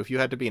Spider-Man issue. If you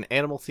had to be an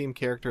animal-themed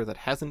character that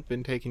hasn't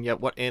been taken yet,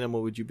 what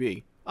animal would you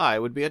be? I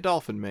would be a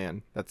dolphin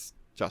man." That's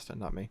Justin,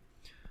 not me.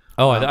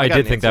 Oh, I I got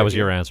did an think that answer was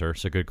your here. answer,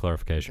 so good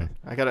clarification.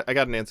 I got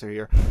an answer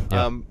here.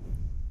 Yeah.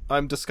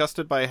 I'm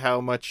disgusted by how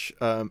much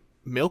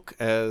milk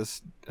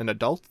as an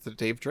adult that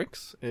Dave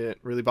drinks. It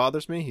really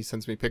bothers me. He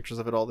sends me pictures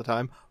of it all the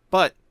time.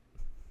 But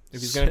if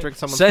he's going to drink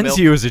someone's Sends milk,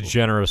 you is a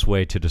generous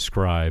way to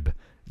describe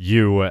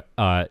you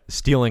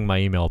stealing my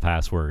email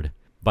password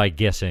by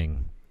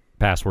guessing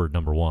password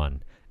number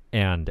 1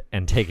 and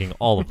taking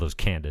all of those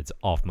candidates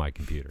off my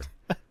computer.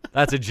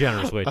 That's a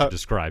generous way to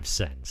describe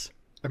sends.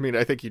 I mean,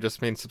 I think you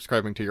just mean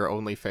subscribing to your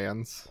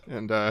OnlyFans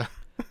and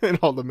and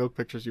all the milk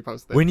pictures you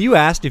post there. When you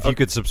asked if you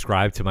could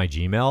subscribe to my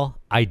Gmail,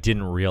 I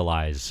didn't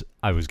realize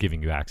I was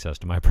giving you access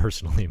to my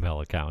personal email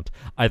account.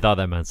 I thought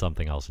that meant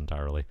something else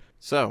entirely.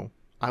 So,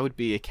 I would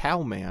be a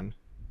cow man.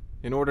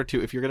 In order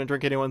to, if you're going to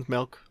drink anyone's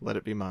milk, let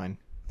it be mine.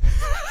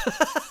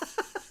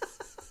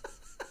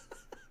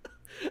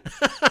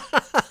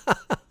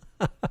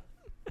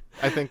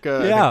 I think. I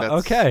think that's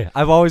okay.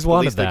 I've always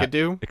wanted least I that could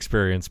do.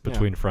 experience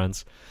between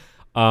friends.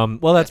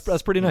 Well,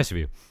 that's pretty nice of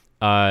you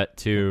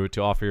to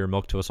offer your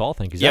milk to us all.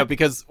 Thank you, Zach. Yeah,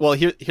 because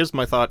here's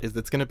my thought: is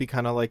it's going to be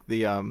kind of like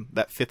the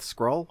that fifth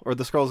scroll or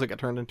the scrolls that get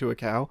turned into a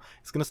cow.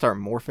 It's going to start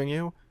morphing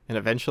you, and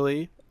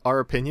eventually our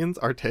opinions,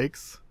 our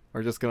takes,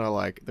 are just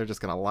gonna they're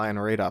just gonna line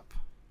right up.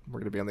 We're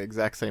gonna be on the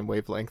exact same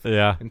wavelength.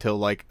 Yeah. Until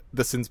like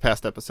the Sins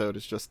Past episode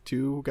is just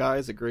two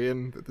guys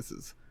agreeing that this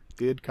is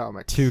good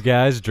comics. Two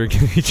guys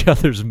drinking each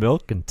other's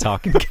milk and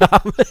talking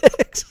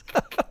comics.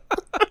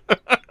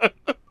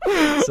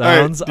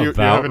 Sounds do you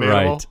about have an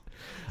animal?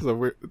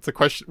 right. It's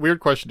a weird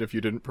question if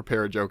you didn't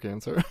prepare a joke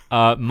answer.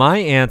 My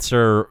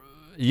answer,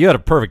 you had a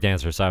perfect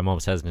answer, so I'm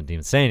almost hesitant to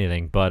even say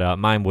anything, but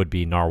mine would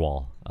be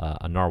Narwhal.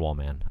 A Narwhal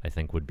man, I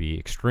think, would be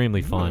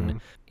extremely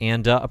fun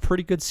and a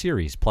pretty good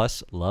series.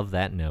 Plus, love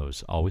that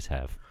nose. Always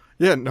have.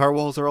 Yeah,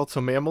 narwhals are also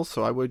mammals,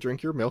 so I would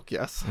drink your milk,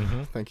 yes.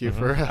 Thank you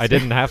for asking. I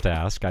didn't have to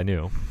ask. I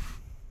knew.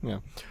 Yeah.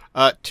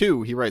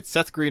 2, he writes,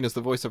 Seth Green is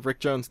the voice of Rick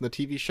Jones in the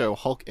TV show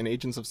Hulk and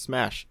Agents of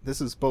Smash. This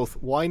is both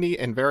whiny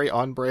and very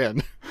on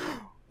brand.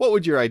 What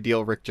would your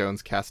ideal Rick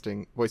Jones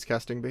voice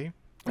casting be?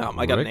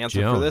 I got Rick an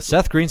answer Jones. for this.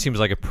 Seth Green seems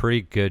like a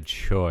pretty good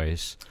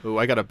choice. Ooh,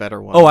 I got a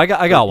better one. Oh, I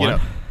got You one. know.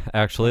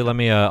 Actually, let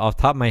me off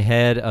the top of my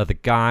head, the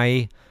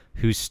guy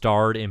who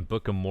starred in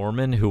Book of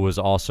Mormon, who was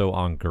also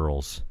on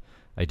Girls.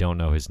 I don't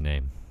know his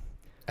name.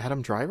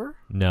 Adam Driver?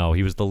 No,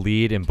 he was the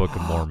lead in Book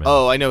of Mormon.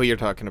 Oh, I know who you're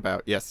talking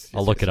about. Yes.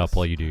 I'll look it up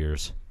while you do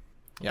yours.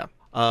 Yeah.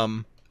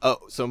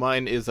 So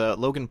mine is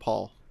Logan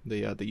Paul,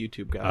 the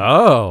YouTube guy.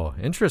 Oh,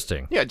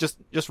 interesting. Yeah, just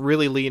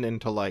really lean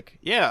into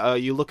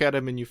you look at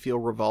him and you feel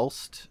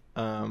revulsed,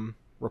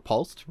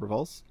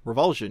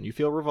 revulsion. You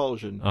feel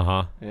revulsion,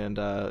 and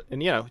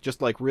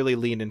just really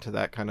lean into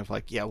that kind of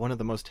one of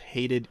the most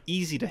hated,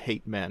 easy to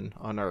hate men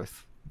on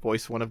Earth.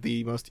 Voice one of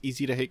the most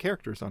easy to hate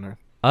characters on Earth.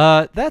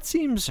 That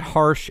seems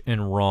harsh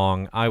and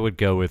wrong. I would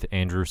go with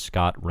Andrew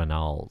Scott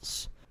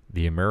Reynolds,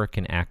 the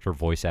American actor,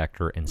 voice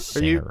actor, and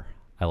singer.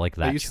 I like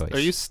that choice. Are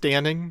you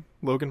standing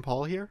Logan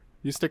Paul here?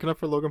 You sticking up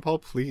for Logan Paul,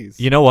 please?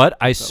 You know what?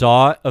 I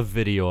saw a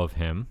video of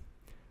him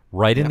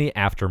right in the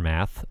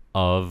aftermath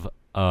of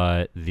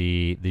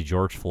the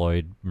George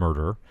Floyd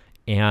murder,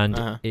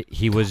 and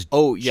he was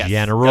generally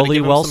Gotta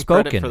give him well some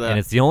credit spoken, for that. and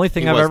it's the only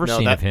thing He I've was. ever No,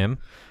 seen that- of him.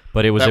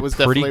 But it was that a was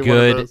pretty definitely one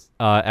of good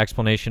those.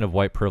 explanation of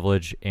white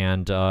privilege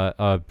and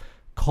a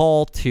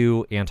call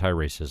to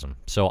anti-racism.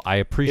 So I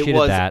appreciated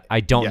was- that. I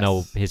don't yes.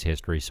 know his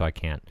history, so I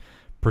can't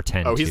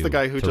pretend. Oh, he's the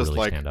guy who to just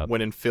really stand up.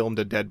 went and filmed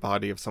a dead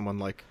body of someone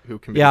who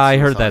committed Yeah, I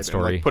heard suicide that and,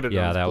 story. put it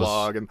Yeah, on his that was-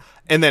 blog,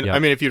 and then Yep. I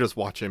mean, if you just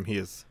watch him, he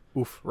is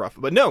rough.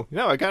 But no,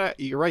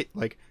 you're right.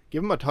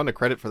 Give him a ton of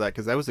credit for that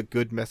because that was a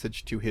good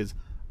message to his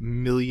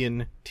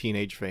million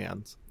teenage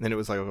fans, and it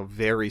was a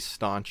very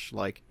staunch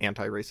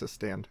anti-racist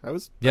stand. I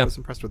was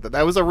impressed with that.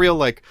 That was a real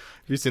have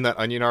you seen that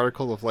Onion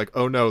article of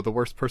oh no, the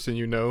worst person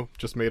you know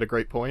just made a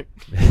great point.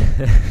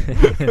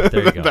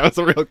 There you go. That was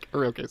a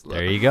real case of that.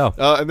 There you go.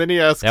 And then he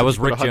asked, That if was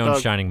you put a Rick hot Jones'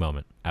 dog- shining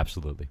moment.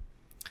 Absolutely.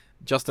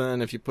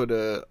 Justin asks if you put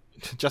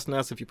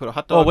a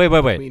hot dog. Oh, wait.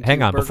 between Hang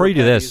two on. burger Before you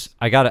do patties. this,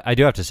 I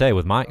do have to say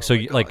with mine. So,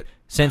 my God.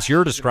 since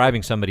you're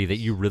describing somebody that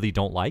you really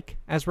don't like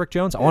as Rick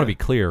Jones, I want to be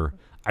clear.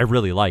 I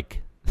really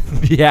like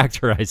the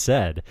actor I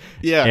said.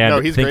 Yeah, and no,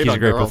 he's think great he's on a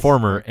great Girls.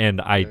 performer, and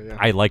Yeah.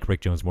 I like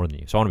Rick Jones more than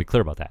you. So I want to be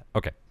clear about that.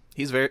 Okay.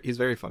 He's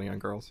very funny on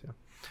Girls.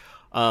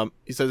 Yeah.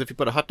 He says if you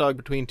put a hot dog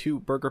between two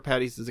burger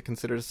patties, is it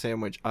considered a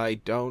sandwich? I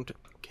don't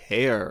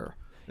care.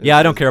 Yeah,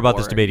 I don't care about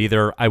boring. this debate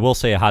either. I will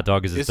say a hot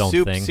dog is its Is own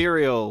soup, thing.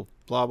 cereal,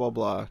 blah blah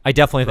blah. I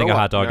definitely think a Grow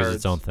hot up, dog is nerds.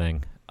 its own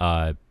thing.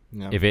 Yeah.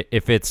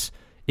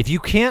 If you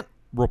can't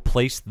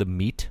replace the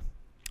meat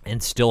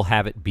and still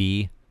have it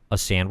be a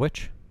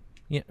sandwich,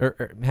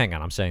 hang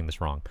on, I'm saying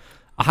this wrong.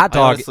 A hot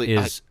dog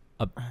is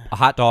a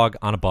hot dog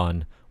on a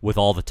bun with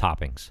all the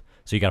toppings.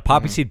 So you got a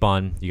poppy seed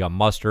bun, you got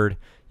mustard,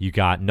 you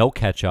got no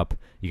ketchup,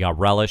 you got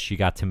relish, you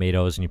got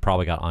tomatoes, and you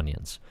probably got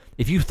onions.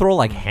 If you throw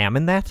like ham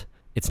in that,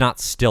 it's not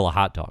still a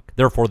hot dog.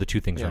 Therefore, the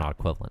two things are not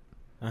equivalent.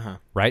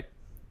 Right?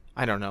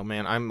 I don't know,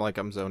 man.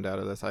 I'm zoned out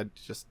of this.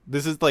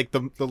 This is like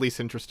the least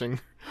interesting.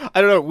 I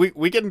don't know.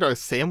 We get into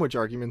sandwich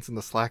arguments in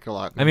the Slack a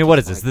lot. I mean, what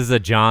is this? This is a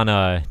John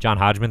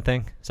Hodgman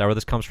thing? Is that where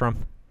this comes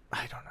from?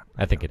 I don't know.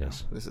 I think it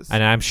is. This is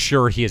And I'm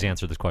sure he has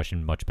answered this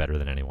question much better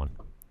than anyone.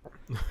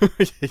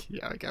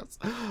 yeah, I guess.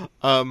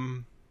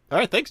 All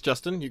right, thanks,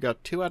 Justin. You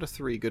got 2 out of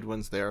 3 good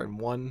ones there, and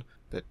one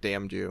that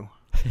damned you.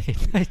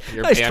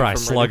 You're Nice banned try,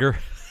 from slugger.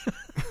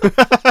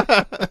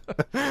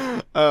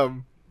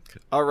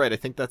 All right, I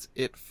think that's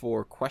it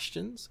for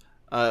questions.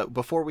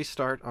 Before we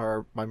start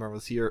our My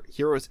Marvelous Year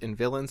heroes and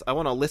villains, I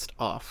want to list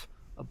off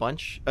a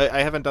bunch.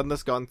 I haven't done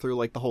this, gone through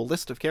like the whole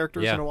list of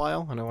characters in a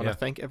while, and I want to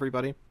thank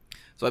everybody.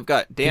 So I've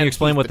got Dan. Can you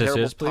explain Heath, what the this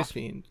Terrible is, please?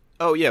 Toffee.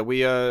 Oh yeah,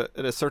 we at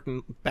a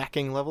certain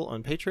backing level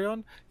on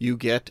Patreon,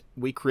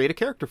 we create a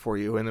character for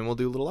you, and then we'll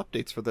do little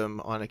updates for them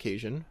on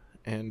occasion.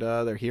 And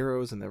they're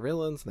heroes and they're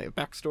villains, and they have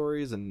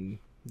backstories and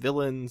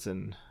villains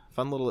and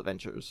fun little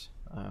adventures.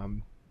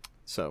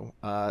 So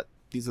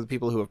these are the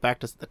people who have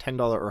backed us at the $10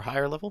 or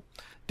higher level.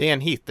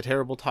 Dan Heath, the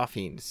Terrible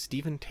Toffee,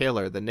 Stephen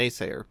Taylor, the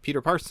Naysayer,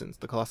 Peter Parsons,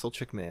 the Colossal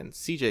Chickman,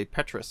 CJ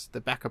Petrus,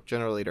 the Backup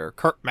Generator,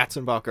 Kurt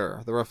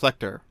Matzenbacher, the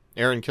Reflector,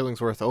 Aaron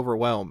Killingsworth,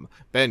 Overwhelm,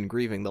 Ben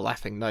Grieving, the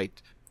Laughing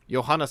Knight,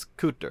 Johannes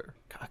Kutter.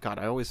 God,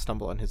 I always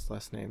stumble on his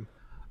last name.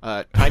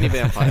 Tiny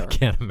Vampire. I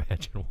can't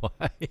imagine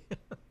why.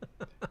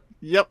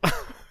 Yep.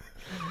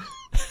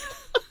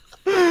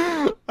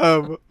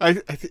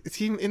 Is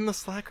he in the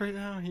Slack right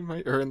now? He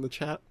might, or in the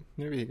chat.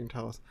 Maybe he can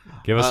tell us.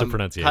 Give us a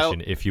pronunciation, Kyle,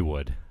 if you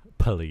would,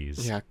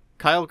 please. Yeah,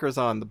 Kyle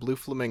Grazon, the Blue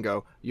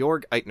Flamingo,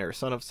 Jorg Eitner,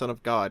 Son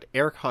of God,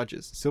 Eric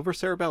Hodges, Silver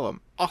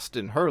Cerebellum,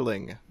 Austin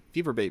Hurling,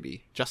 Fever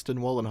Baby, Justin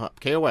Wollenhop,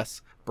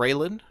 KOS,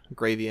 Braylon,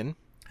 Gravian.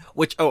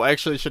 Which, I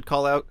actually should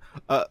call out,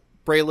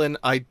 Braylon.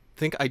 I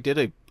think I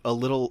did a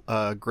little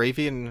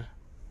Gravian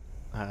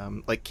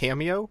like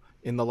cameo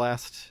in the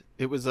last.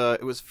 It was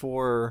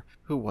for,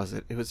 who was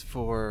it? It was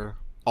for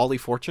Ollie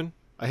Fortune.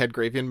 I had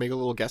Gravian make a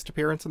little guest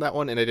appearance in that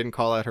one, and I didn't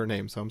call out her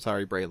name, so I'm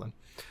sorry, Braylon.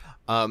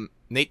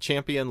 Nate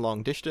Champion,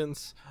 Long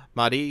Distance,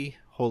 Madi,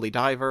 Holy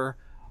Diver,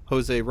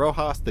 Jose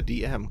Rojas, the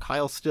DM,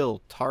 Kyle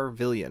Still,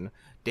 Tarvillian,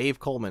 Dave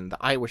Coleman, the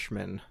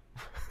Irishman.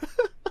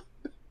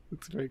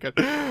 That's very good.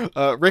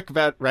 Rick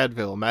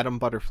Radville, Madam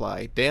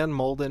Butterfly, Dan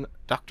Molden,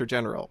 Dr.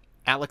 General,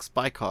 Alex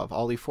Bykov,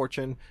 Ollie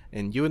Fortune,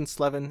 and Ewan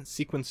Slevin,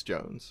 Sequence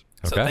Jones.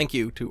 So Okay. thank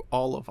you to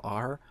all of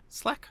our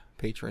Slack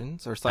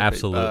patrons. Or Slack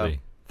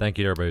Absolutely. Thank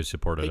you to everybody who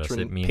supported us.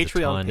 It means Patreon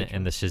a ton, patrons.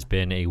 and this has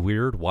been a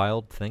weird,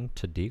 wild thing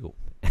to do.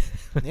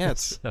 Yeah,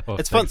 it's So,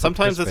 it's thank fun. you for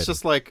Sometimes it's participating.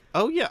 just like,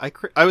 oh yeah,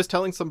 I was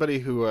telling somebody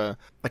who I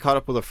caught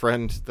up with a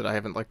friend that I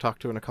haven't like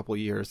talked to in a couple of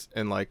years,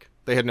 and like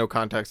they had no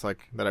context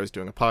like that I was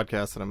doing a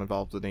podcast and I'm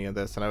involved with any of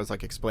this, and I was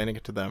like explaining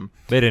it to them.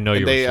 They didn't know and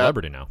you were they, a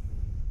celebrity now.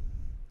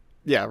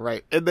 Yeah,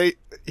 right. And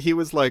he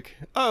was like,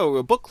 "Oh,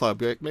 a book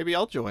club. Like, maybe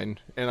I'll join."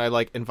 And I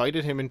like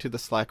invited him into the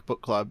Slack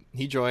book club.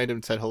 He joined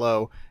and said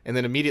hello, and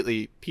then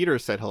immediately Peter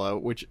said hello,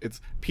 which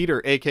it's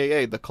Peter,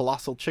 aka the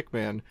Colossal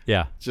Chickman,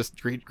 Yeah. just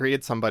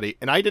greeted somebody,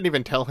 and I didn't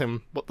even tell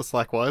him what the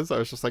Slack was. I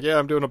was just like, "Yeah,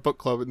 I'm doing a book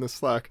club in this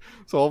Slack."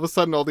 So all of a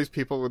sudden, all these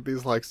people with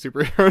these like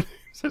superhero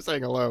names are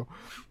saying hello.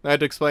 And I had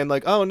to explain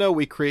like, "Oh no,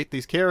 we create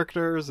these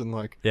characters," and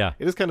like, Yeah.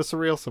 it is kind of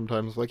surreal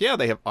sometimes. Like, yeah,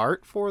 they have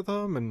art for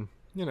them, and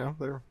you know,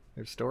 their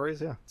stories.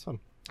 Yeah, it's fun.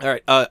 All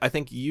right, I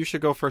think you should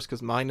go first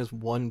because mine is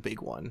one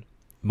big one.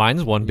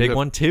 Mine's one big have-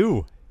 one,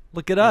 too.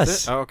 Look at Is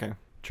us. it? Oh, okay.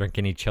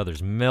 Drinking each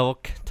other's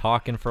milk,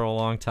 talking for a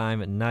long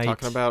time at night.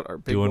 Talking about our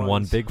big doing one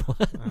ones. big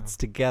one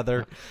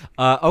together.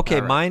 Okay,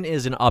 All right. mine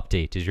is an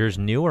update. Is yours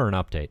new or an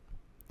update?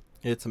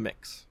 It's a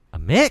mix. A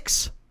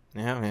mix?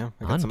 Yeah.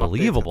 I got some updates,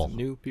 Unbelievable. got some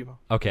new people.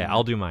 Okay,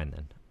 I'll do mine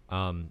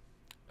then.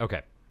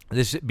 Okay.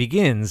 This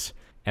begins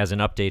as an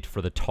update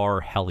for the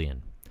Tar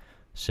Hellion.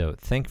 So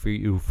thank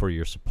you for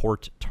your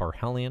support, Tar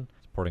Hellion,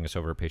 supporting us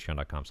over at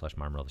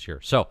patreon.com/MyMorale this year.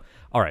 So,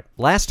 all right,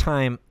 last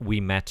time we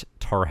met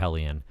Tar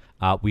Hellion,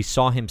 we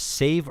saw him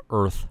save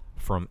Earth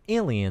from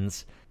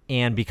aliens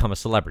and become a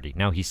celebrity.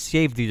 Now, he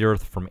saved the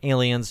Earth from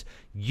aliens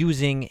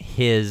using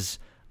his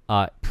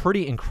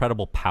pretty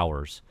incredible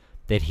powers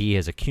that he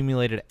has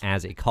accumulated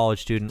as a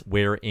college student,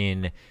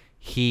 wherein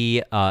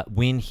he,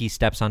 when he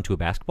steps onto a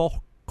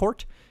basketball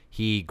court,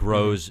 he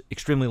grows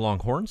extremely long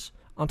horns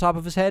on top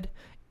of his head,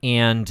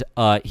 And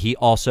he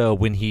also,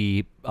 when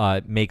he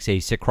makes a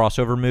sick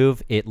crossover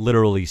move, it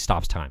literally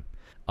stops time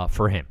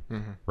for him,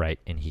 right?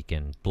 And he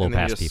can blow and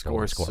then past he just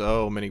people. scores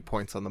so many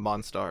points on the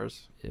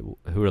Monstars.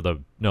 Who are the?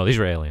 No, these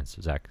are aliens,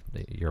 Zach.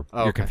 You're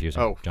okay.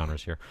 confusing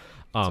genres here.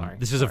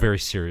 This is a very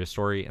serious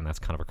story, and that's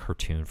kind of a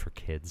cartoon for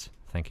kids.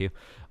 Thank you.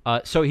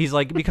 So he's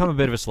like become a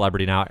bit of a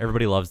celebrity now.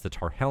 Everybody loves the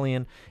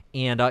Tar-Hellion,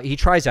 and he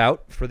tries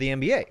out for the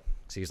NBA.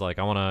 So he's like,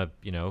 I want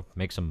to,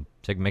 make some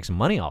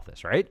money off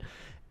this, right?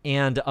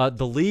 And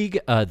the league,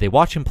 they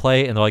watch him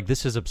play, and they're like,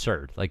 this is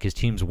absurd. Like his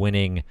team's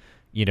winning,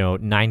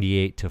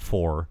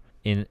 98-4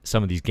 in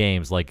some of these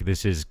games. Like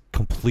this is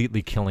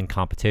completely killing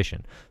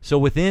competition. So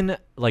within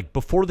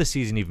before the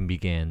season even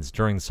begins,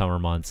 during the summer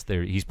months,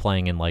 he's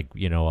playing in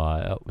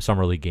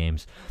summer league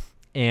games,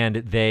 and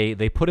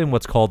they put in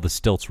what's called the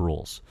Stilts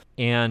rules,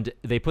 and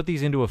they put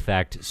these into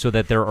effect so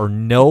that there are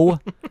no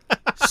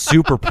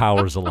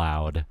superpowers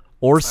allowed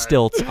or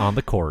stilts on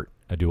the court.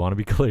 I do want to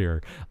be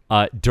clear,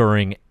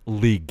 during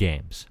league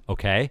games,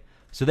 okay?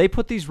 So they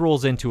put these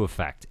rules into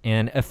effect,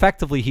 and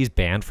effectively he's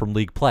banned from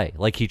league play.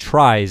 Like he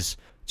tries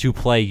to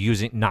play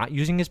not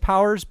using his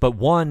powers, but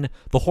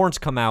the horns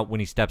come out when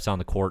he steps on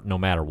the court no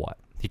matter what.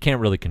 He can't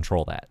really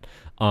control that.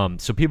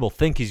 So people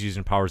think he's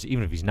using powers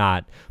even if he's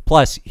not.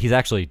 Plus, he's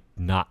actually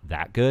not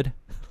that good.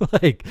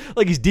 like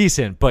he's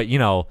decent, but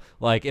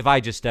if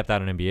I just stepped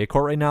out on an NBA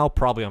court right now,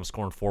 probably I'm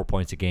scoring 4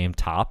 points a game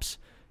tops.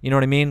 You know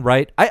what I mean,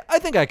 right? I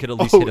think I could at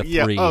least hit a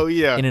three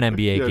in an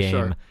NBA game,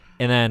 sure.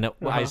 and then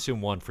I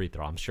assume one free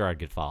throw. I'm sure I'd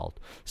get fouled.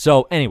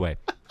 So anyway.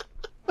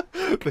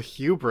 The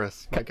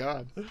hubris, my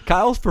God.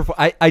 Kyle's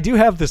I do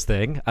have this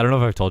thing. I don't know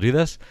if I've told you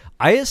this.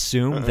 I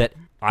assume that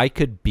I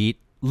could beat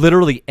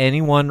literally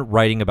anyone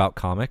writing about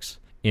comics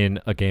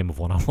in a game of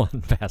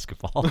one-on-one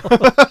basketball.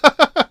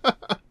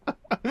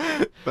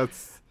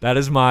 That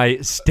is my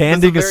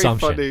standing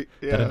assumption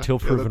that until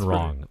proven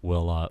wrong,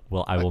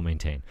 I will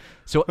maintain.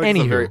 So It's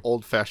a very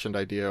old-fashioned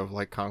idea of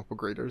comic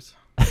book readers.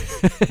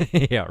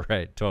 Yeah,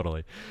 right,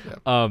 totally.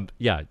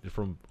 Yeah,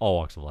 from all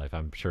walks of life.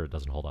 I'm sure it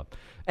doesn't hold up.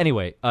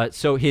 Anyway,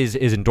 so his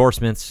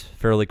endorsements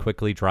fairly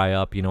quickly dry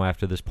up,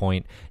 after this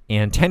point,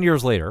 and 10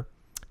 years later,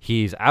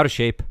 he's out of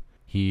shape.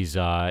 He's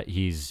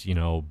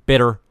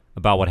bitter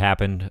about what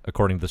happened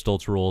according to the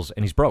Stoltz rules,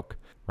 and he's broke,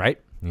 right?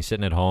 And he's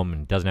sitting at home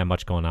and doesn't have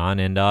much going on,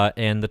 and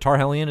the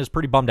Tar-Hellion is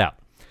pretty bummed out.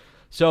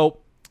 So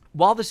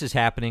while this is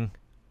happening,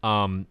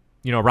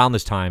 around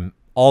this time,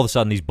 all of a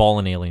sudden these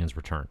Ballin' Aliens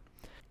return,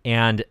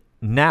 and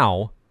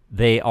now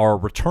they are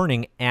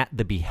returning at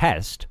the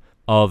behest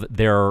of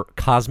their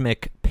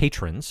cosmic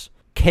patrons,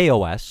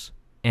 KOS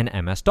and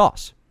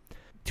MS-DOS,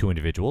 two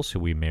individuals who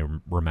we may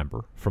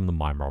remember from the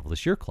My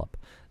Marvelous Year Club.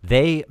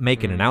 They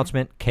make an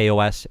announcement,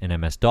 KOS and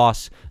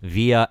MS-DOS,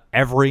 via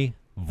every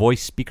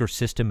voice speaker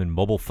system and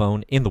mobile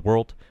phone in the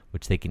world,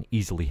 which they can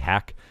easily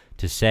hack,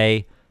 to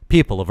say,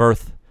 people of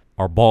Earth,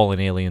 our Ballin'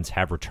 Aliens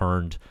have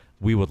returned.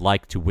 We would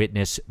like to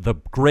witness the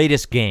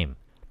greatest game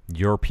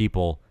your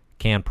people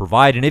can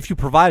provide. And if you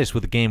provide us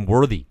with a game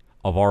worthy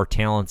of our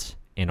talents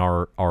and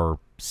our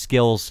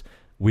skills,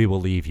 we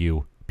will leave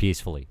you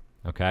peacefully.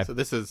 Okay? So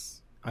this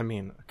is,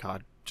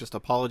 God, just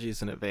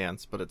apologies in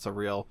advance, but it's a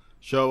real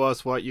show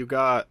us what you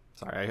got.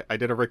 Sorry, I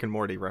did a Rick and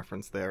Morty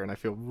reference there, and I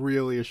feel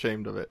really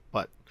ashamed of it.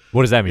 But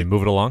what does that mean?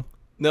 Move it along?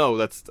 No,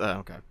 that's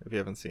okay. If you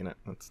haven't seen it,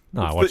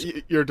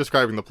 you're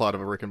describing the plot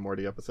of a Rick and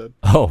Morty episode.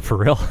 Oh, for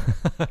real?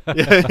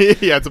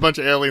 yeah, it's a bunch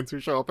of aliens who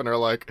show up and are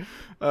like,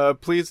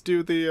 "Please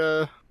do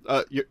the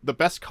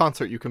best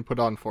concert you can put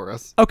on for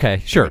us."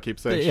 Okay, sure. I keep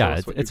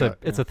saying, it's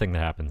a thing that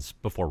happens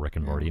before Rick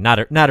and Morty. Not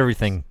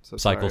everything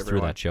cycles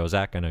through that show,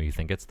 Zach. I know you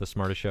think it's the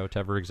smartest show to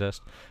ever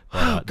exist.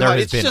 But, God,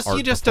 it's just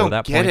you just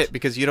don't get it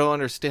because you don't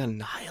understand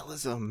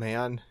nihilism,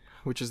 man.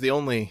 Which is the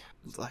only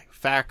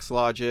facts,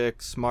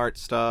 logic, smart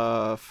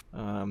stuff,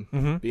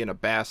 being a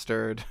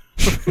bastard.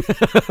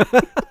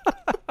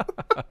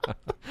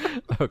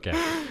 Okay,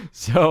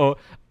 so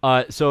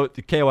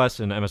the KOS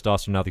and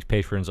MS-DOS are now these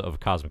patrons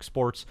of Cosmic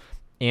Sports,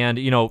 and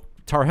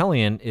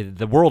Tar-Hellion,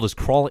 the world is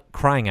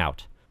crying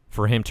out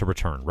for him to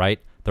return. Right?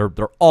 They're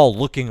all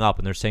looking up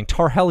and they're saying,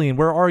 "Tar-Hellion,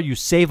 where are you?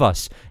 Save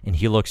us!" And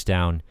he looks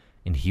down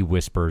and he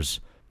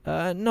whispers,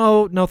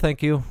 "No,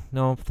 thank you.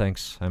 No,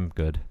 thanks. I'm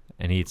good."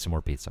 And he eats some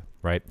more pizza,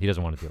 right? He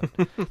doesn't want to do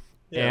it.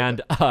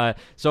 And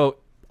so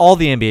all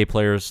the NBA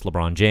players,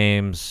 LeBron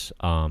James,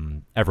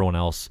 everyone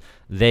else,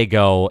 they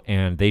go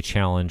and they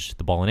challenge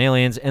the Ballin'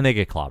 Aliens, and they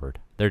get clobbered.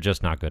 They're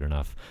just not good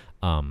enough.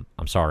 I'm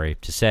sorry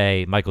to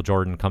say, Michael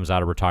Jordan comes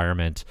out of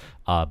retirement,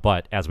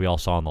 but as we all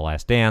saw in The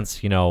Last Dance,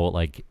 he's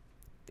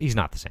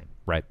not the same,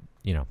 right?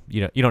 You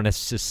don't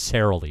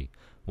necessarily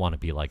want to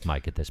be like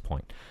Mike at this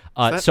point.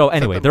 So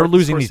anyway, they're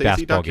losing these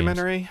basketball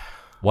documentary? Games.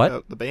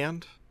 What? The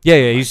band? Yeah,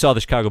 you saw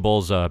the Chicago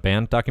Bulls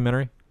band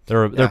documentary?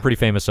 They're a pretty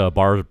famous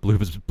bar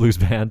blues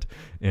band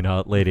in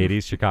late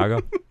 80s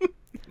Chicago.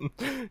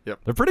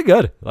 Yep. They're pretty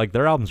good.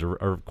 Their albums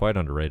are quite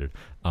underrated.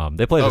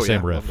 They play the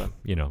same riff,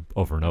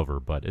 over and over,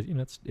 but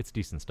it's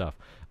decent stuff.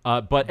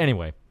 But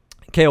anyway,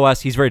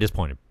 KOS, he's very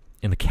disappointed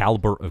in the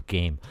caliber of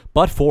game.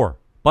 But for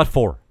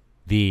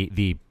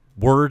the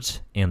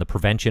words and the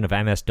prevention of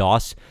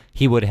MS-DOS,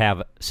 he would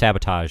have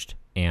sabotaged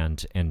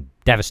and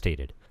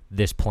devastated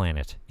this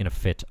planet in a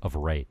fit of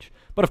rage.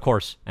 But of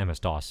course,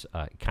 MS-DOS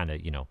kind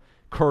of,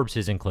 curbs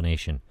his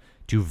inclination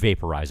to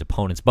vaporize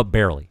opponents, but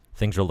barely.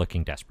 Things are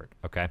looking desperate,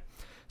 okay?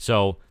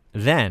 So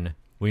then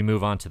we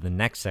move on to the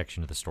next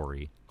section of the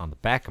story on the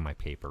back of my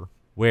paper,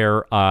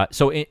 where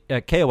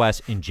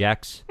KOS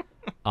injects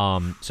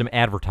some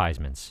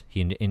advertisements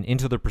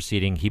into the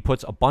proceeding. He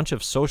puts a bunch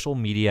of social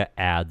media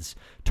ads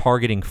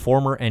targeting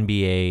former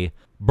NBA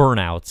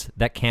burnouts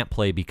that can't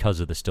play because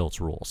of the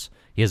Stilts rules.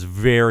 He has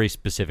very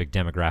specific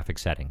demographic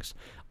settings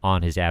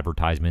on his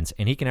advertisements,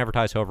 and he can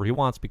advertise however he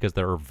wants because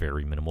there are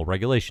very minimal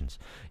regulations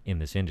in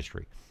this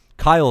industry.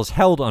 Kyle is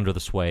held under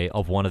the sway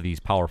of one of these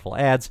powerful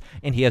ads,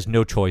 and he has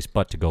no choice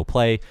but to go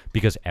play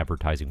because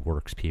advertising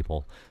works,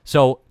 people.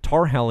 So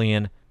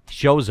Tar-Hellion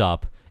shows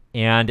up,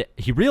 and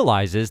he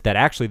realizes that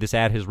actually this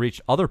ad has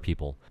reached other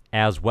people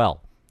as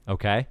well,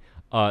 okay?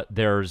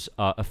 There's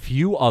a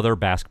few other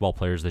basketball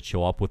players that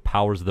show up with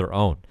powers of their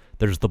own.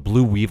 There's the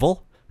Blue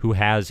Weevil, who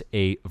has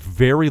a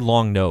very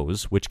long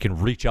nose, which can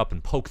reach up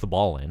and poke the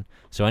ball in.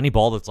 So any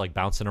ball that's like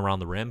bouncing around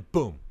the rim,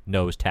 boom,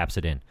 nose taps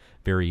it in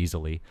very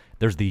easily.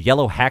 There's the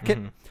Yellow Hackett,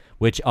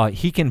 which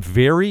he can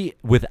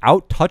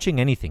without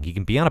touching anything. He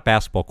can be on a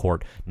basketball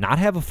court, not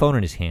have a phone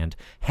in his hand,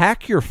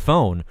 hack your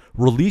phone,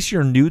 release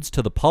your nudes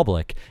to the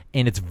public,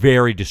 and it's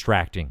very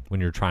distracting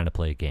when you're trying to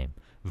play a game.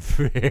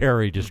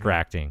 Very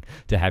distracting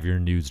to have your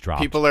nudes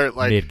dropped People are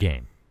like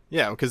mid-game.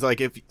 Yeah, because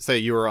like if say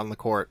you were on the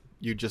court,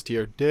 you'd just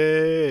hear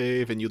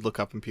Dave, and you'd look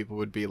up, and people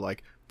would be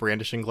like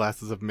brandishing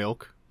glasses of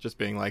milk, just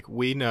being like,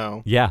 "We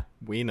know, Yeah,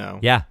 we know."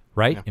 yeah,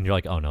 right. Yeah. And you're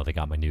like, "Oh no, they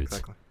got my nudes.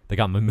 Exactly. They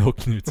got my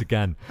milk nudes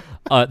again."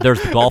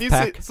 There's the golf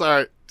pack.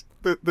 Sorry,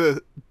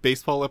 the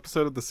baseball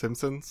episode of The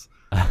Simpsons,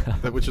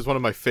 which is one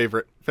of my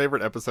favorite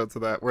episodes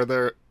of that, where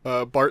they're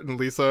Bart and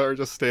Lisa are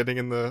just standing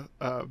in the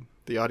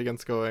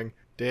audience going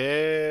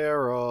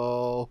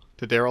Daryl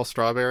to Daryl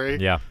Strawberry.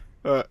 Yeah.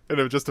 And it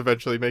would just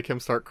eventually make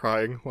him start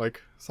crying,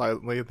 like,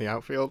 silently in the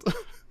outfield.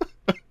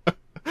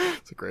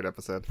 It's a great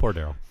episode. Poor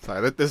Daryl.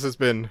 Sorry, this has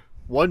been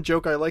one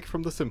joke I like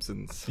from The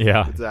Simpsons.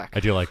 Yeah, With Zach. I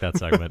do like that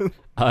segment.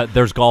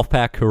 There's Golf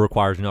Pack, who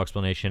requires no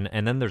explanation.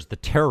 And then there's the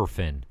Terror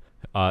Fin,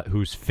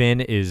 whose fin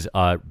is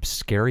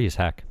scary as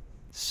heck.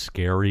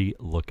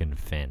 Scary-looking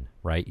fin,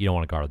 right? You don't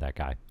want to guard that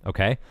guy,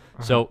 okay?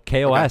 So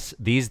KOS,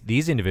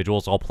 these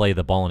individuals all play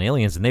the Ball and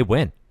Aliens, and they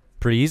win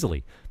pretty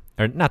easily.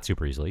 Or not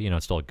super easily,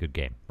 it's still a good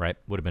game, right?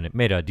 Would have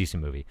made a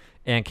decent movie.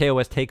 And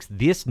KOS takes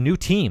this new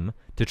team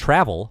to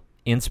travel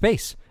in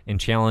space and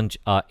challenge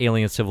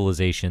alien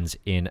civilizations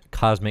in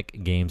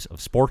cosmic games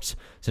of sports.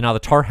 So now the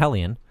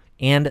Tar-Hellion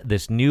and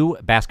this new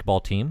basketball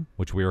team,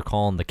 which we are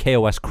calling the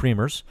KOS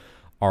Creamers,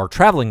 are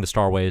traveling the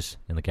starways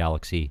in the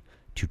galaxy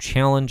to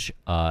challenge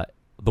the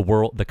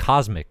world, the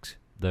cosmos's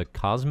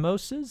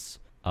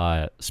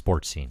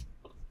sports scene.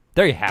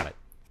 There you have it.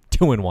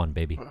 2-in-1,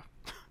 baby.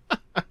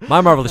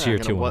 My Marvelous Year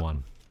 2-in-1.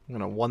 I'm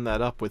going to one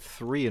that up with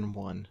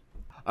 3-in-1.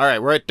 All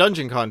right, we're at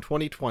DungeonCon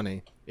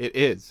 2020. It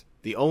is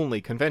the only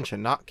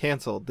convention not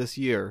canceled this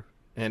year,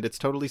 and it's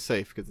totally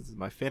safe because this is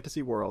my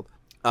fantasy world.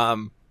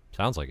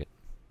 Sounds like it.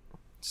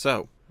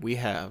 So we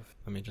have,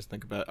 let me just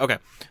think about it. Okay,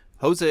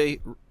 Jose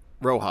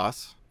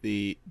Rojas,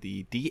 the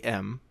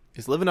DM,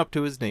 is living up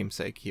to his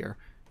namesake here.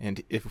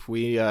 And if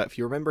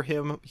you remember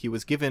him, he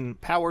was given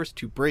powers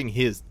to bring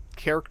his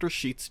character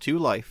sheets to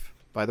life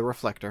by the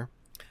Reflector.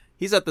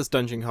 He's at this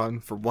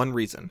DungeonCon for one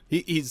reason.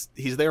 He's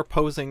there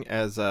posing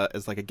as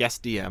like a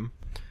guest DM,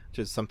 which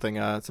is something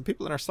some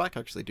people in our Slack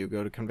actually do,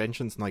 go to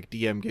conventions and like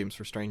DM games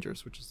for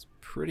strangers, which is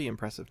pretty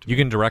impressive to me. You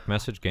can direct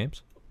message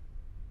games?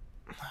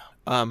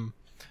 And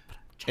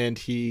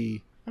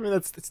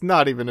it's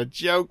not even a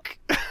joke.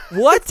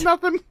 What? It's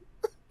nothing.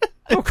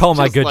 Don't call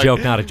my Just good like,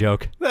 joke not a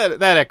joke.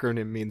 That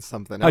acronym means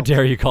something else. How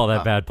dare you call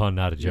that bad pun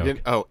not a You joke?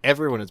 didn't- Oh,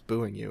 everyone is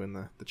booing you in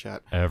the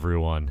chat.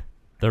 Everyone.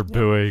 Their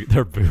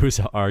boos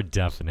are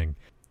deafening.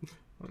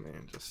 Let me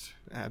just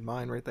add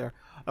mine right there.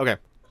 Okay,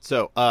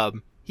 so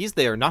he's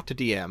there not to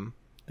DM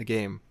a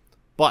game,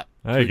 but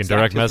Oh, to you can exact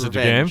direct his message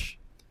a game? revenge.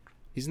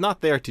 He's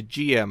not there to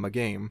GM a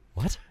game.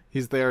 What?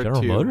 He's there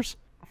General to... Motors?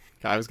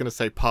 I was going to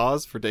say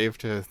pause for Dave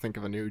to think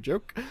of a new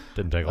joke.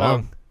 Didn't take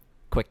long.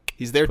 Quick.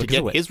 He's there to Quick as a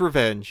get whip. his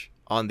revenge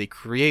on the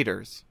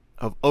creators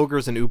of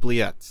Ogres and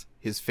Oubliettes,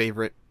 his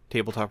favorite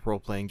tabletop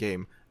role-playing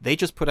game. They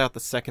just put out the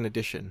second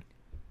edition,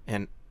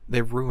 and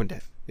they ruined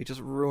it. They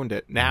just ruined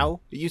it.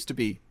 Now, it used to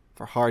be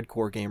for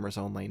hardcore gamers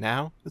only.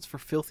 Now, it's for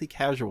filthy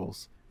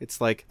casuals. It's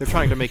like they're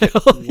trying to make it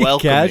welcoming.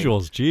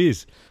 Casuals,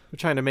 jeez. They're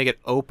trying to make it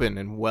open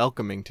and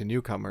welcoming to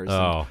newcomers.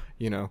 Oh.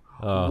 And,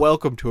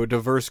 welcome to a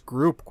diverse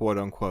group, quote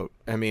unquote.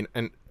 I mean,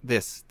 and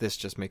this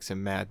just makes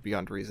him mad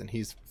beyond reason.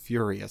 He's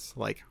furious.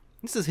 Like,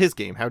 this is his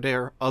game. How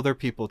dare other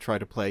people try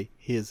to play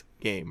his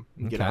game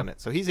and get Okay. on it?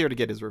 So he's here to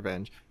get his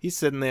revenge. He's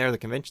sitting there. The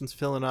convention's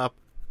filling up.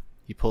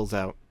 He pulls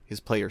out his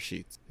player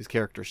sheets, his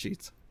character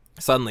sheets.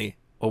 Suddenly,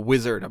 a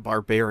wizard, a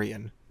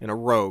barbarian, and a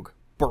rogue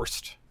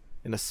burst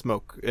in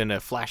a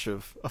flash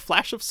of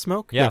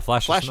smoke. Yeah, a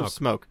flash of of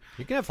smoke.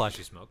 You can have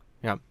flashy smoke.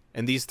 Yeah.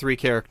 And these three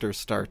characters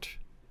start,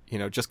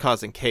 just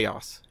causing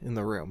chaos in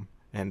the room.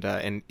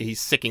 And he's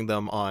sicking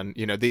them on,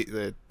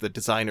 the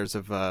designers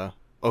of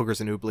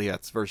Ogres and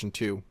Oubliettes version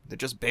 2. They're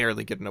just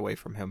barely getting away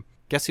from him.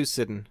 Guess who's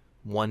sitting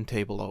one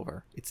table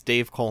over? It's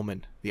Dave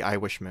Coleman, the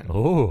Irishman.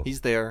 Oh.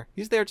 He's there.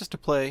 He's there just to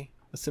play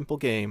a simple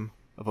game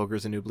of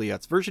Ogres and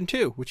Oubliettes version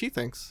 2, which he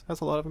thinks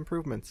has a lot of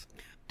improvements.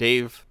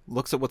 Dave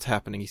looks at what's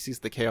happening. He sees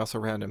the chaos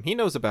around him. He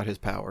knows about his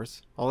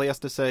powers. All he has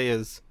to say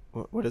is,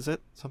 what is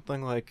it?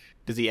 Something like,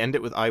 does he end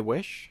it with I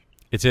wish?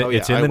 It's in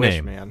the I wish,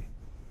 name. Man.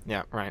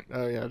 Yeah, right.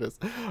 Oh, yeah, it is.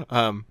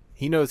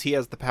 He knows he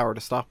has the power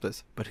to stop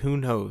this, but who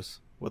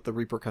knows what the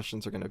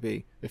repercussions are going to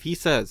be. If he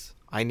says,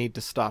 I need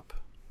to stop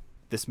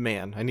this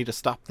man, I need to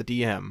stop the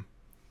DM,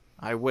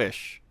 I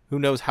wish, who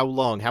knows how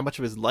long, how much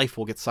of his life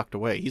will get sucked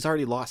away. He's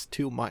already lost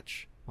too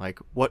much. Like,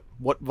 what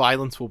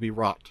violence will be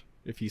wrought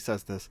if he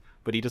says this?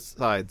 But he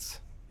decides,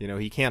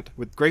 he can't,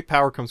 with great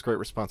power comes great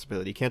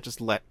responsibility. He can't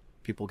just let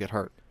people get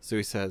hurt. So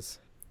he says,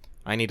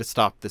 I need to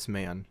stop this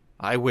man.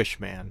 I wish,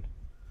 man.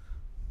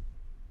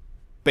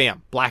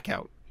 Bam,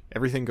 blackout.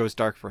 Everything goes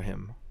dark for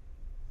him.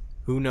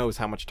 Who knows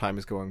how much time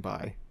is going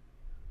by?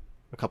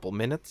 A couple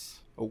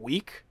minutes? A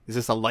week? Is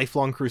this a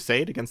lifelong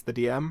crusade against the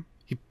DM?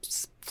 He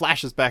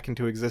flashes back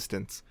into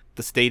existence.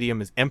 The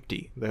stadium is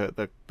empty.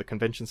 The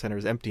convention center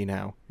is empty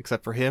now,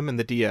 except for him and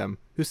the DM,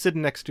 who's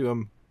sitting next to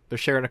him. They're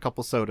sharing a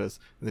couple sodas.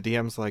 And the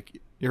DM's like,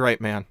 you're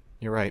right, man.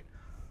 You're right.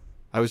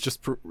 I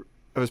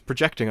was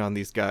projecting on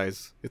these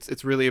guys.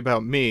 It's really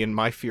about me and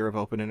my fear of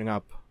opening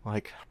up.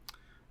 Like,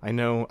 I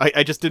know,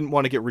 I just didn't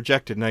want to get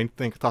rejected, and I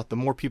thought the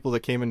more people that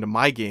came into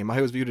my game, I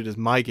always viewed it as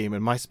my game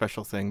and my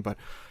special thing, but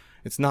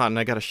it's not, and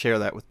I got to share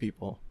that with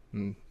people.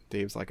 And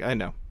Dave's like, I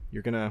know,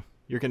 you're gonna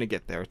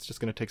get there. It's just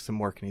gonna take some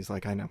work. And he's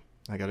like, I know,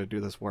 I got to do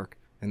this work.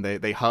 And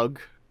they hug.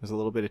 There's a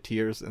little bit of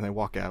tears, and they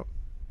walk out.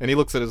 And he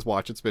looks at his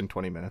watch. It's been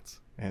 20 minutes,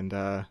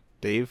 and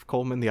Dave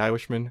Coleman, the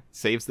Irishman,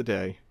 saves the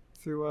day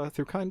through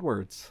kind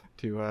words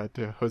to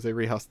Jose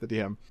Rojas, the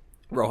DM.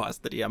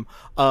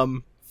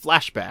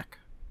 Flashback.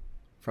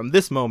 From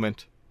this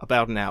moment,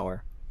 about an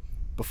hour,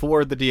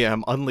 before the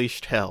DM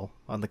unleashed hell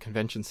on the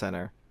convention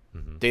center,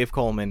 Dave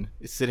Coleman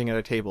is sitting at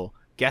a table.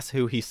 Guess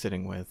who he's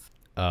sitting with?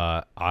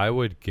 I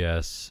would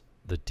guess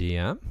the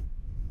DM.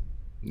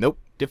 Nope,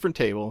 different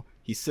table.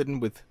 He's sitting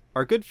with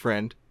our good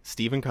friend,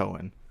 Stephen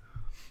Cohen.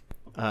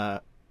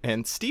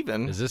 And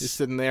Stephen is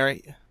sitting there.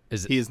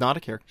 He is not a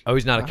character. Oh,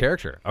 he's not a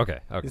character. Okay.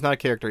 He's not a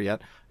character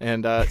yet.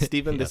 And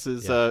Stephen, this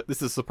is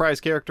a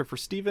surprise character for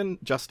Stephen.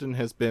 Justin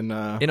has been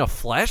in a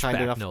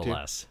flashback, no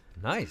less.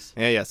 Nice.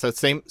 Yeah. So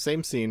same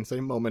scene,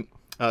 same moment.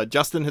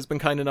 Justin has been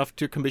kind enough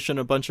to commission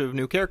a bunch of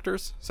new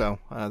characters. So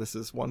this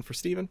is one for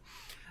Stephen.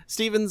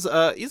 Stephen's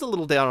he's a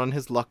little down on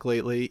his luck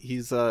lately.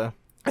 He's do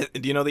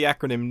you know the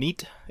acronym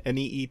NEET?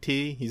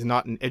 N-E-E-T. He's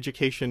not in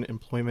education,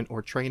 employment,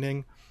 or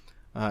training.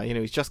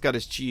 He's just got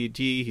his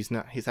GED.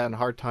 He's had a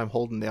hard time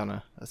holding down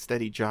a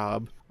steady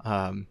job.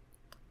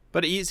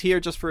 But he's here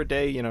just for a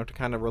day, to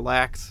kind of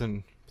relax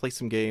and play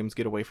some games,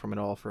 get away from it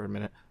all for a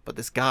minute. But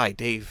this guy,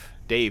 Dave,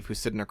 who's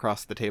sitting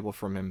across the table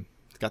from him,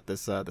 he's got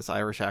this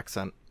Irish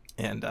accent,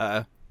 and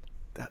the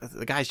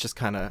guy's just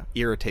kind of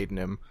irritating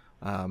him.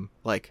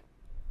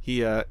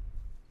 He's got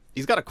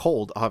a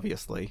cold,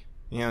 obviously.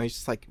 He's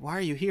just like, why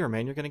are you here,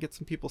 man? You're going to get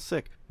some people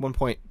sick. At one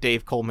point,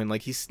 Dave Coleman,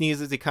 he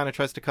sneezes. He kind of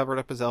tries to cover it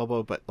up his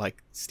elbow, but,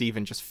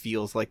 Steven just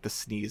feels like the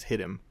sneeze hit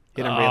him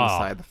right in the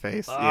side of the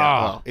face.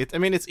 Yeah, well,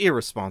 it's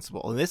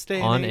irresponsible. In this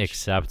day and age,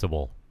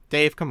 unacceptable.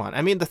 Dave, come on.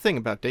 The thing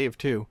about Dave,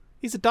 too,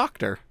 he's a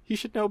doctor. He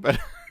should know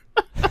better.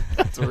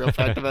 That's a real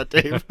fact about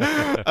Dave.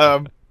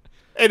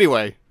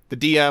 Anyway, the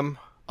DM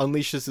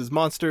unleashes his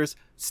monsters.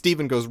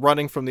 Steven goes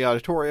running from the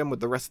auditorium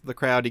with the rest of the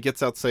crowd. He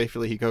gets out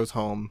safely. He goes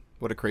home.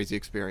 What a crazy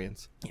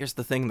experience. Here's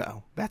the thing,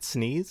 though. That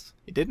sneeze,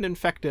 it didn't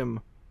infect him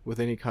with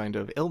any kind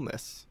of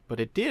illness, but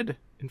it did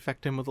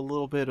infect him with a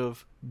little bit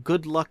of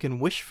good luck and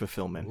wish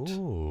fulfillment.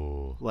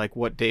 Ooh. Like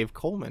what Dave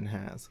Coleman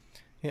has.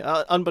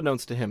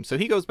 Unbeknownst to him. So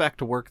he goes back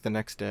to work the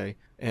next day,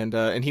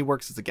 and he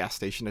works as a gas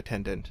station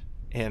attendant.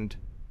 And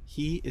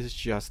he is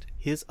just,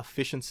 his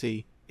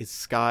efficiency is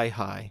sky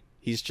high.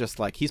 He's just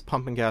he's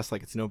pumping gas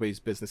like it's nobody's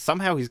business.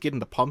 Somehow he's getting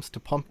the pumps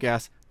to pump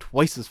gas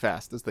twice as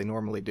fast as they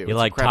normally do.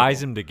 He ties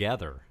them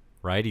together,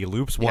 right? He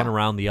loops one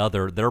around the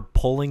other. They're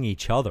pulling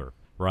each other,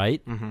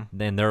 right? Mm-hmm.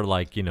 Then they're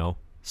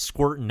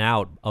squirting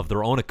out of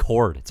their own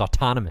accord. It's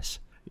autonomous.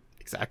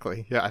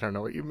 Exactly. Yeah, I don't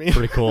know what you mean.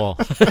 Pretty cool.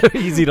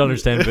 Easy to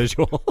understand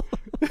visual.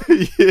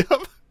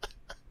 Yep.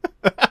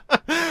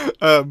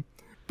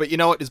 But you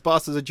know what? His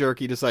boss is a jerk.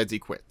 He decides he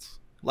quits.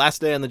 Last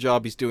day on the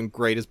job, he's doing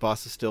great. His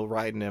boss is still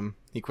riding him.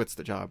 He quits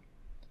the job.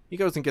 He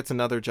goes and gets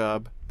another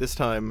job. This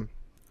time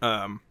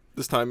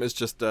is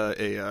just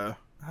a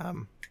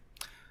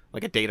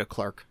data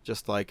clerk,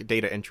 just a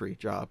data entry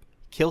job.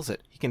 Kills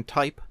it. He can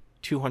type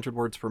 200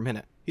 words per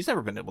minute. He's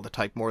never been able to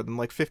type more than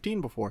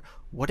 15 before.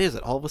 What is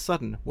it? All of a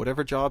sudden,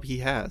 whatever job he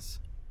has,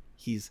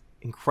 he's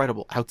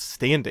incredible,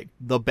 outstanding,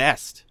 the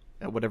best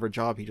at whatever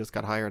job he just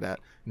got hired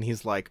at. And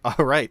he's like,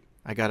 all right,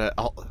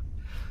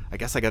 I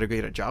guess I got to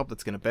get a job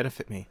that's going to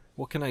benefit me.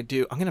 What can I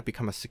do? I'm going to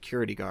become a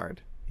security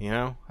guard. You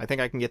know, I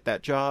think I can get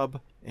that job,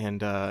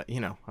 and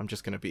you know, I'm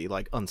just going to be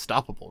like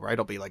unstoppable, right?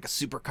 I'll be like a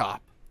super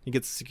cop. He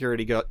gets a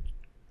security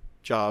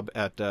job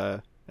at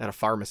a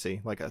pharmacy,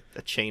 like a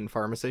chain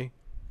pharmacy.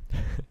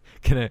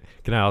 Can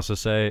I also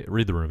say,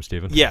 read the room,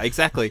 Steven? Yeah,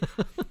 exactly.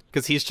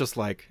 Because he's just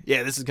like,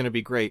 yeah, this is going to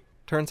be great.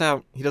 Turns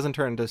out he doesn't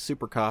turn into a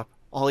super cop.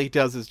 All he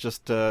does is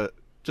just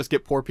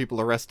get poor people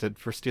arrested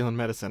for stealing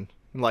medicine.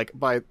 And like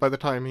by the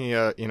time he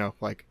you know,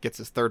 like gets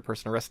his third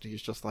person arrested,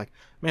 he's just like,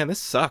 man, this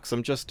sucks.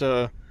 I'm just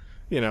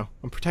you know,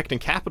 I'm protecting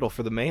capital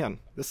for the man.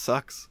 This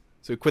sucks.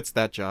 So he quits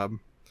that job.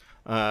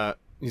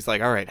 He's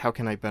like, all right, how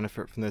can I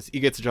benefit from this? He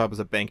gets a job as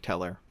a bank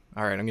teller.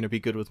 All right, I'm going to be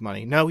good with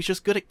money. No, he's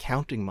just good at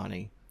counting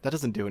money. That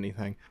doesn't do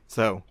anything.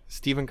 So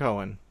Stephen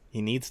Cohen,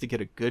 he needs to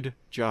get a good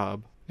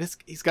job.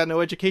 He's got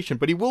no education,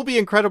 but he will be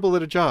incredible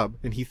at a job.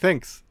 And he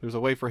thinks there's a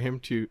way for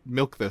him to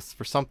milk this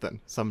for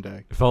something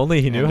someday. If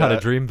only he knew how to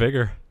dream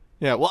bigger.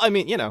 Yeah, well, I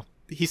mean, you know,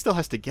 he still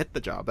has to get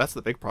the job. That's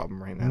the big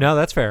problem right now. No,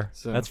 that's fair.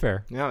 So, that's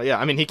fair. Yeah.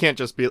 I mean, he can't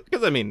just be,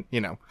 because I mean, you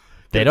know,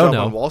 they don't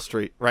know on Wall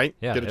Street, right?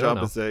 Yeah, get a job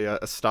as a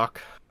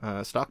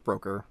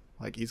stockbroker.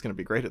 Like, he's going to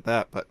be great at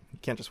that, but he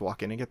can't just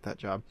walk in and get that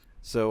job.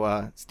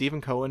 So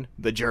Stephen Cohen,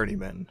 the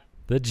Journeyman.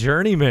 The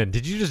Journeyman.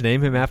 Did you just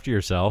name him after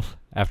yourself?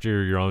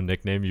 After your own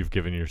nickname you've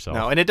given yourself?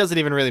 No, and it doesn't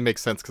even really make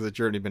sense because a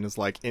Journeyman is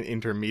like an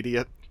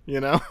intermediate.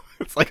 You know,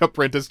 it's like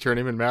apprentice,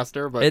 journeyman,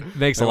 master. But it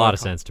makes a lot of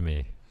sense to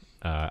me.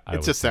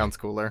 It just sounds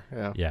cooler.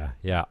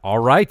 Yeah. All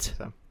right.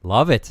 So.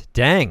 Love it.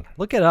 Dang.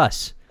 Look at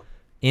us.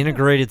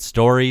 Integrated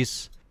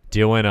stories,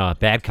 doing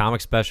bad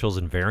comic specials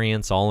and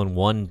variants all in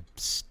one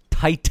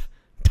tight,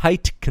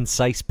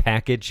 concise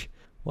package.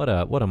 What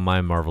a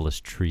My Marvelous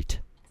treat,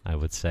 I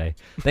would say.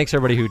 Thanks,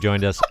 everybody who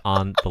joined us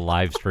on the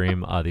live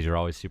stream. These are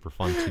always super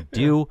fun to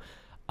do.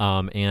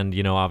 And,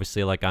 you know,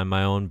 obviously, like, I'm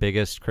my own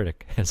biggest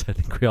critic, as I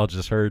think we all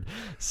just heard.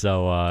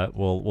 So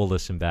we'll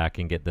listen back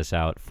and get this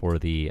out for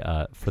the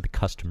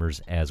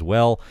customers as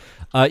well.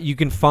 You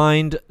can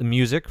find the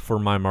music for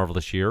My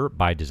Marvelous Year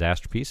by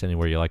Disasterpiece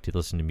anywhere you like to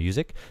listen to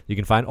music. You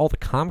can find all the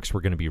comics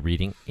we're going to be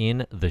reading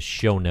in the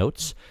show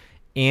notes.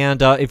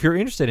 And if you're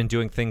interested in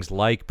doing things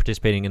like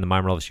participating in the My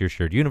Marvelous Year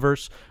Shared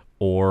Universe,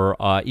 or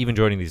even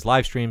joining these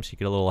live streams, you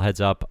get a little heads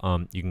up.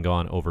 You can go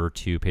on over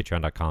to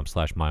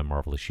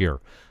patreon.com/MyMarvelousYear.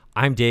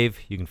 I'm Dave.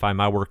 You can find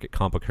my work at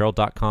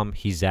comicbookherald.com.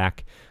 He's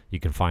Zach. You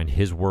can find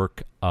his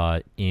work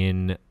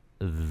in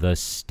the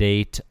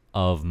state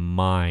of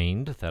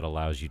mind that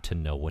allows you to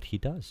know what he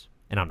does.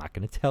 And I'm not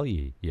going to tell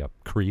you, you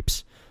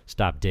creeps.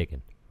 Stop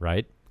digging,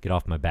 right? Get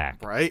off my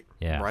back. Right?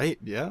 Yeah. Right?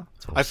 Yeah.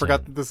 I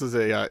forgot that this is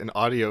an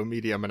audio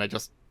medium, and I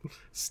just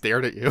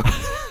stared at you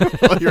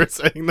while you were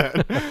saying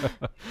that.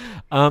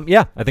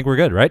 Yeah, I think we're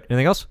good, right?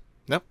 Anything else?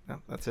 No,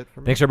 that's it for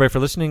me. Thanks, everybody, for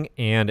listening.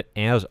 And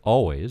as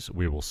always,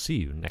 we will see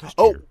you next year.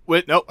 Oh,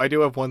 wait, no, I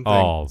do have one thing.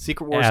 Oh,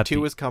 Secret Wars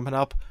 2 is coming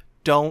up.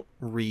 Don't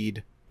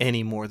read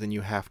any more than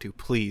you have to,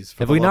 please.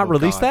 Have we not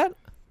released that?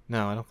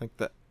 No, I don't think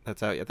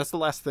that's out yet. That's the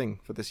last thing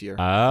for this year.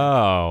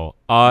 Oh.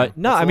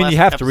 No, I mean, you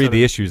have to read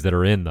the issues that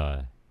are in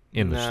the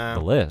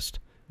list.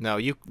 No,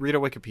 you read a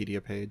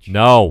Wikipedia page.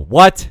 No.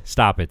 What?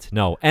 Stop it.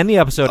 No. End the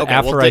episode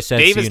after I said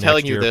Dave see you is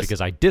telling next year you this,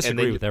 because I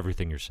disagree with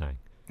everything you're saying.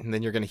 And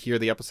then you're going to hear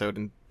the episode,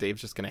 and Dave's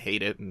just going to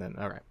hate it, and then,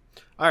 all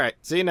right.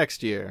 See you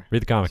next year.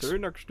 Read the comics. See you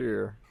next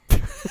year.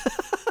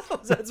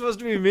 Was that supposed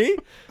to be me?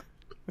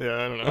 Yeah,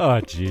 I don't know.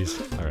 Oh,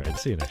 jeez. All right.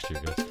 See you next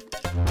year, guys.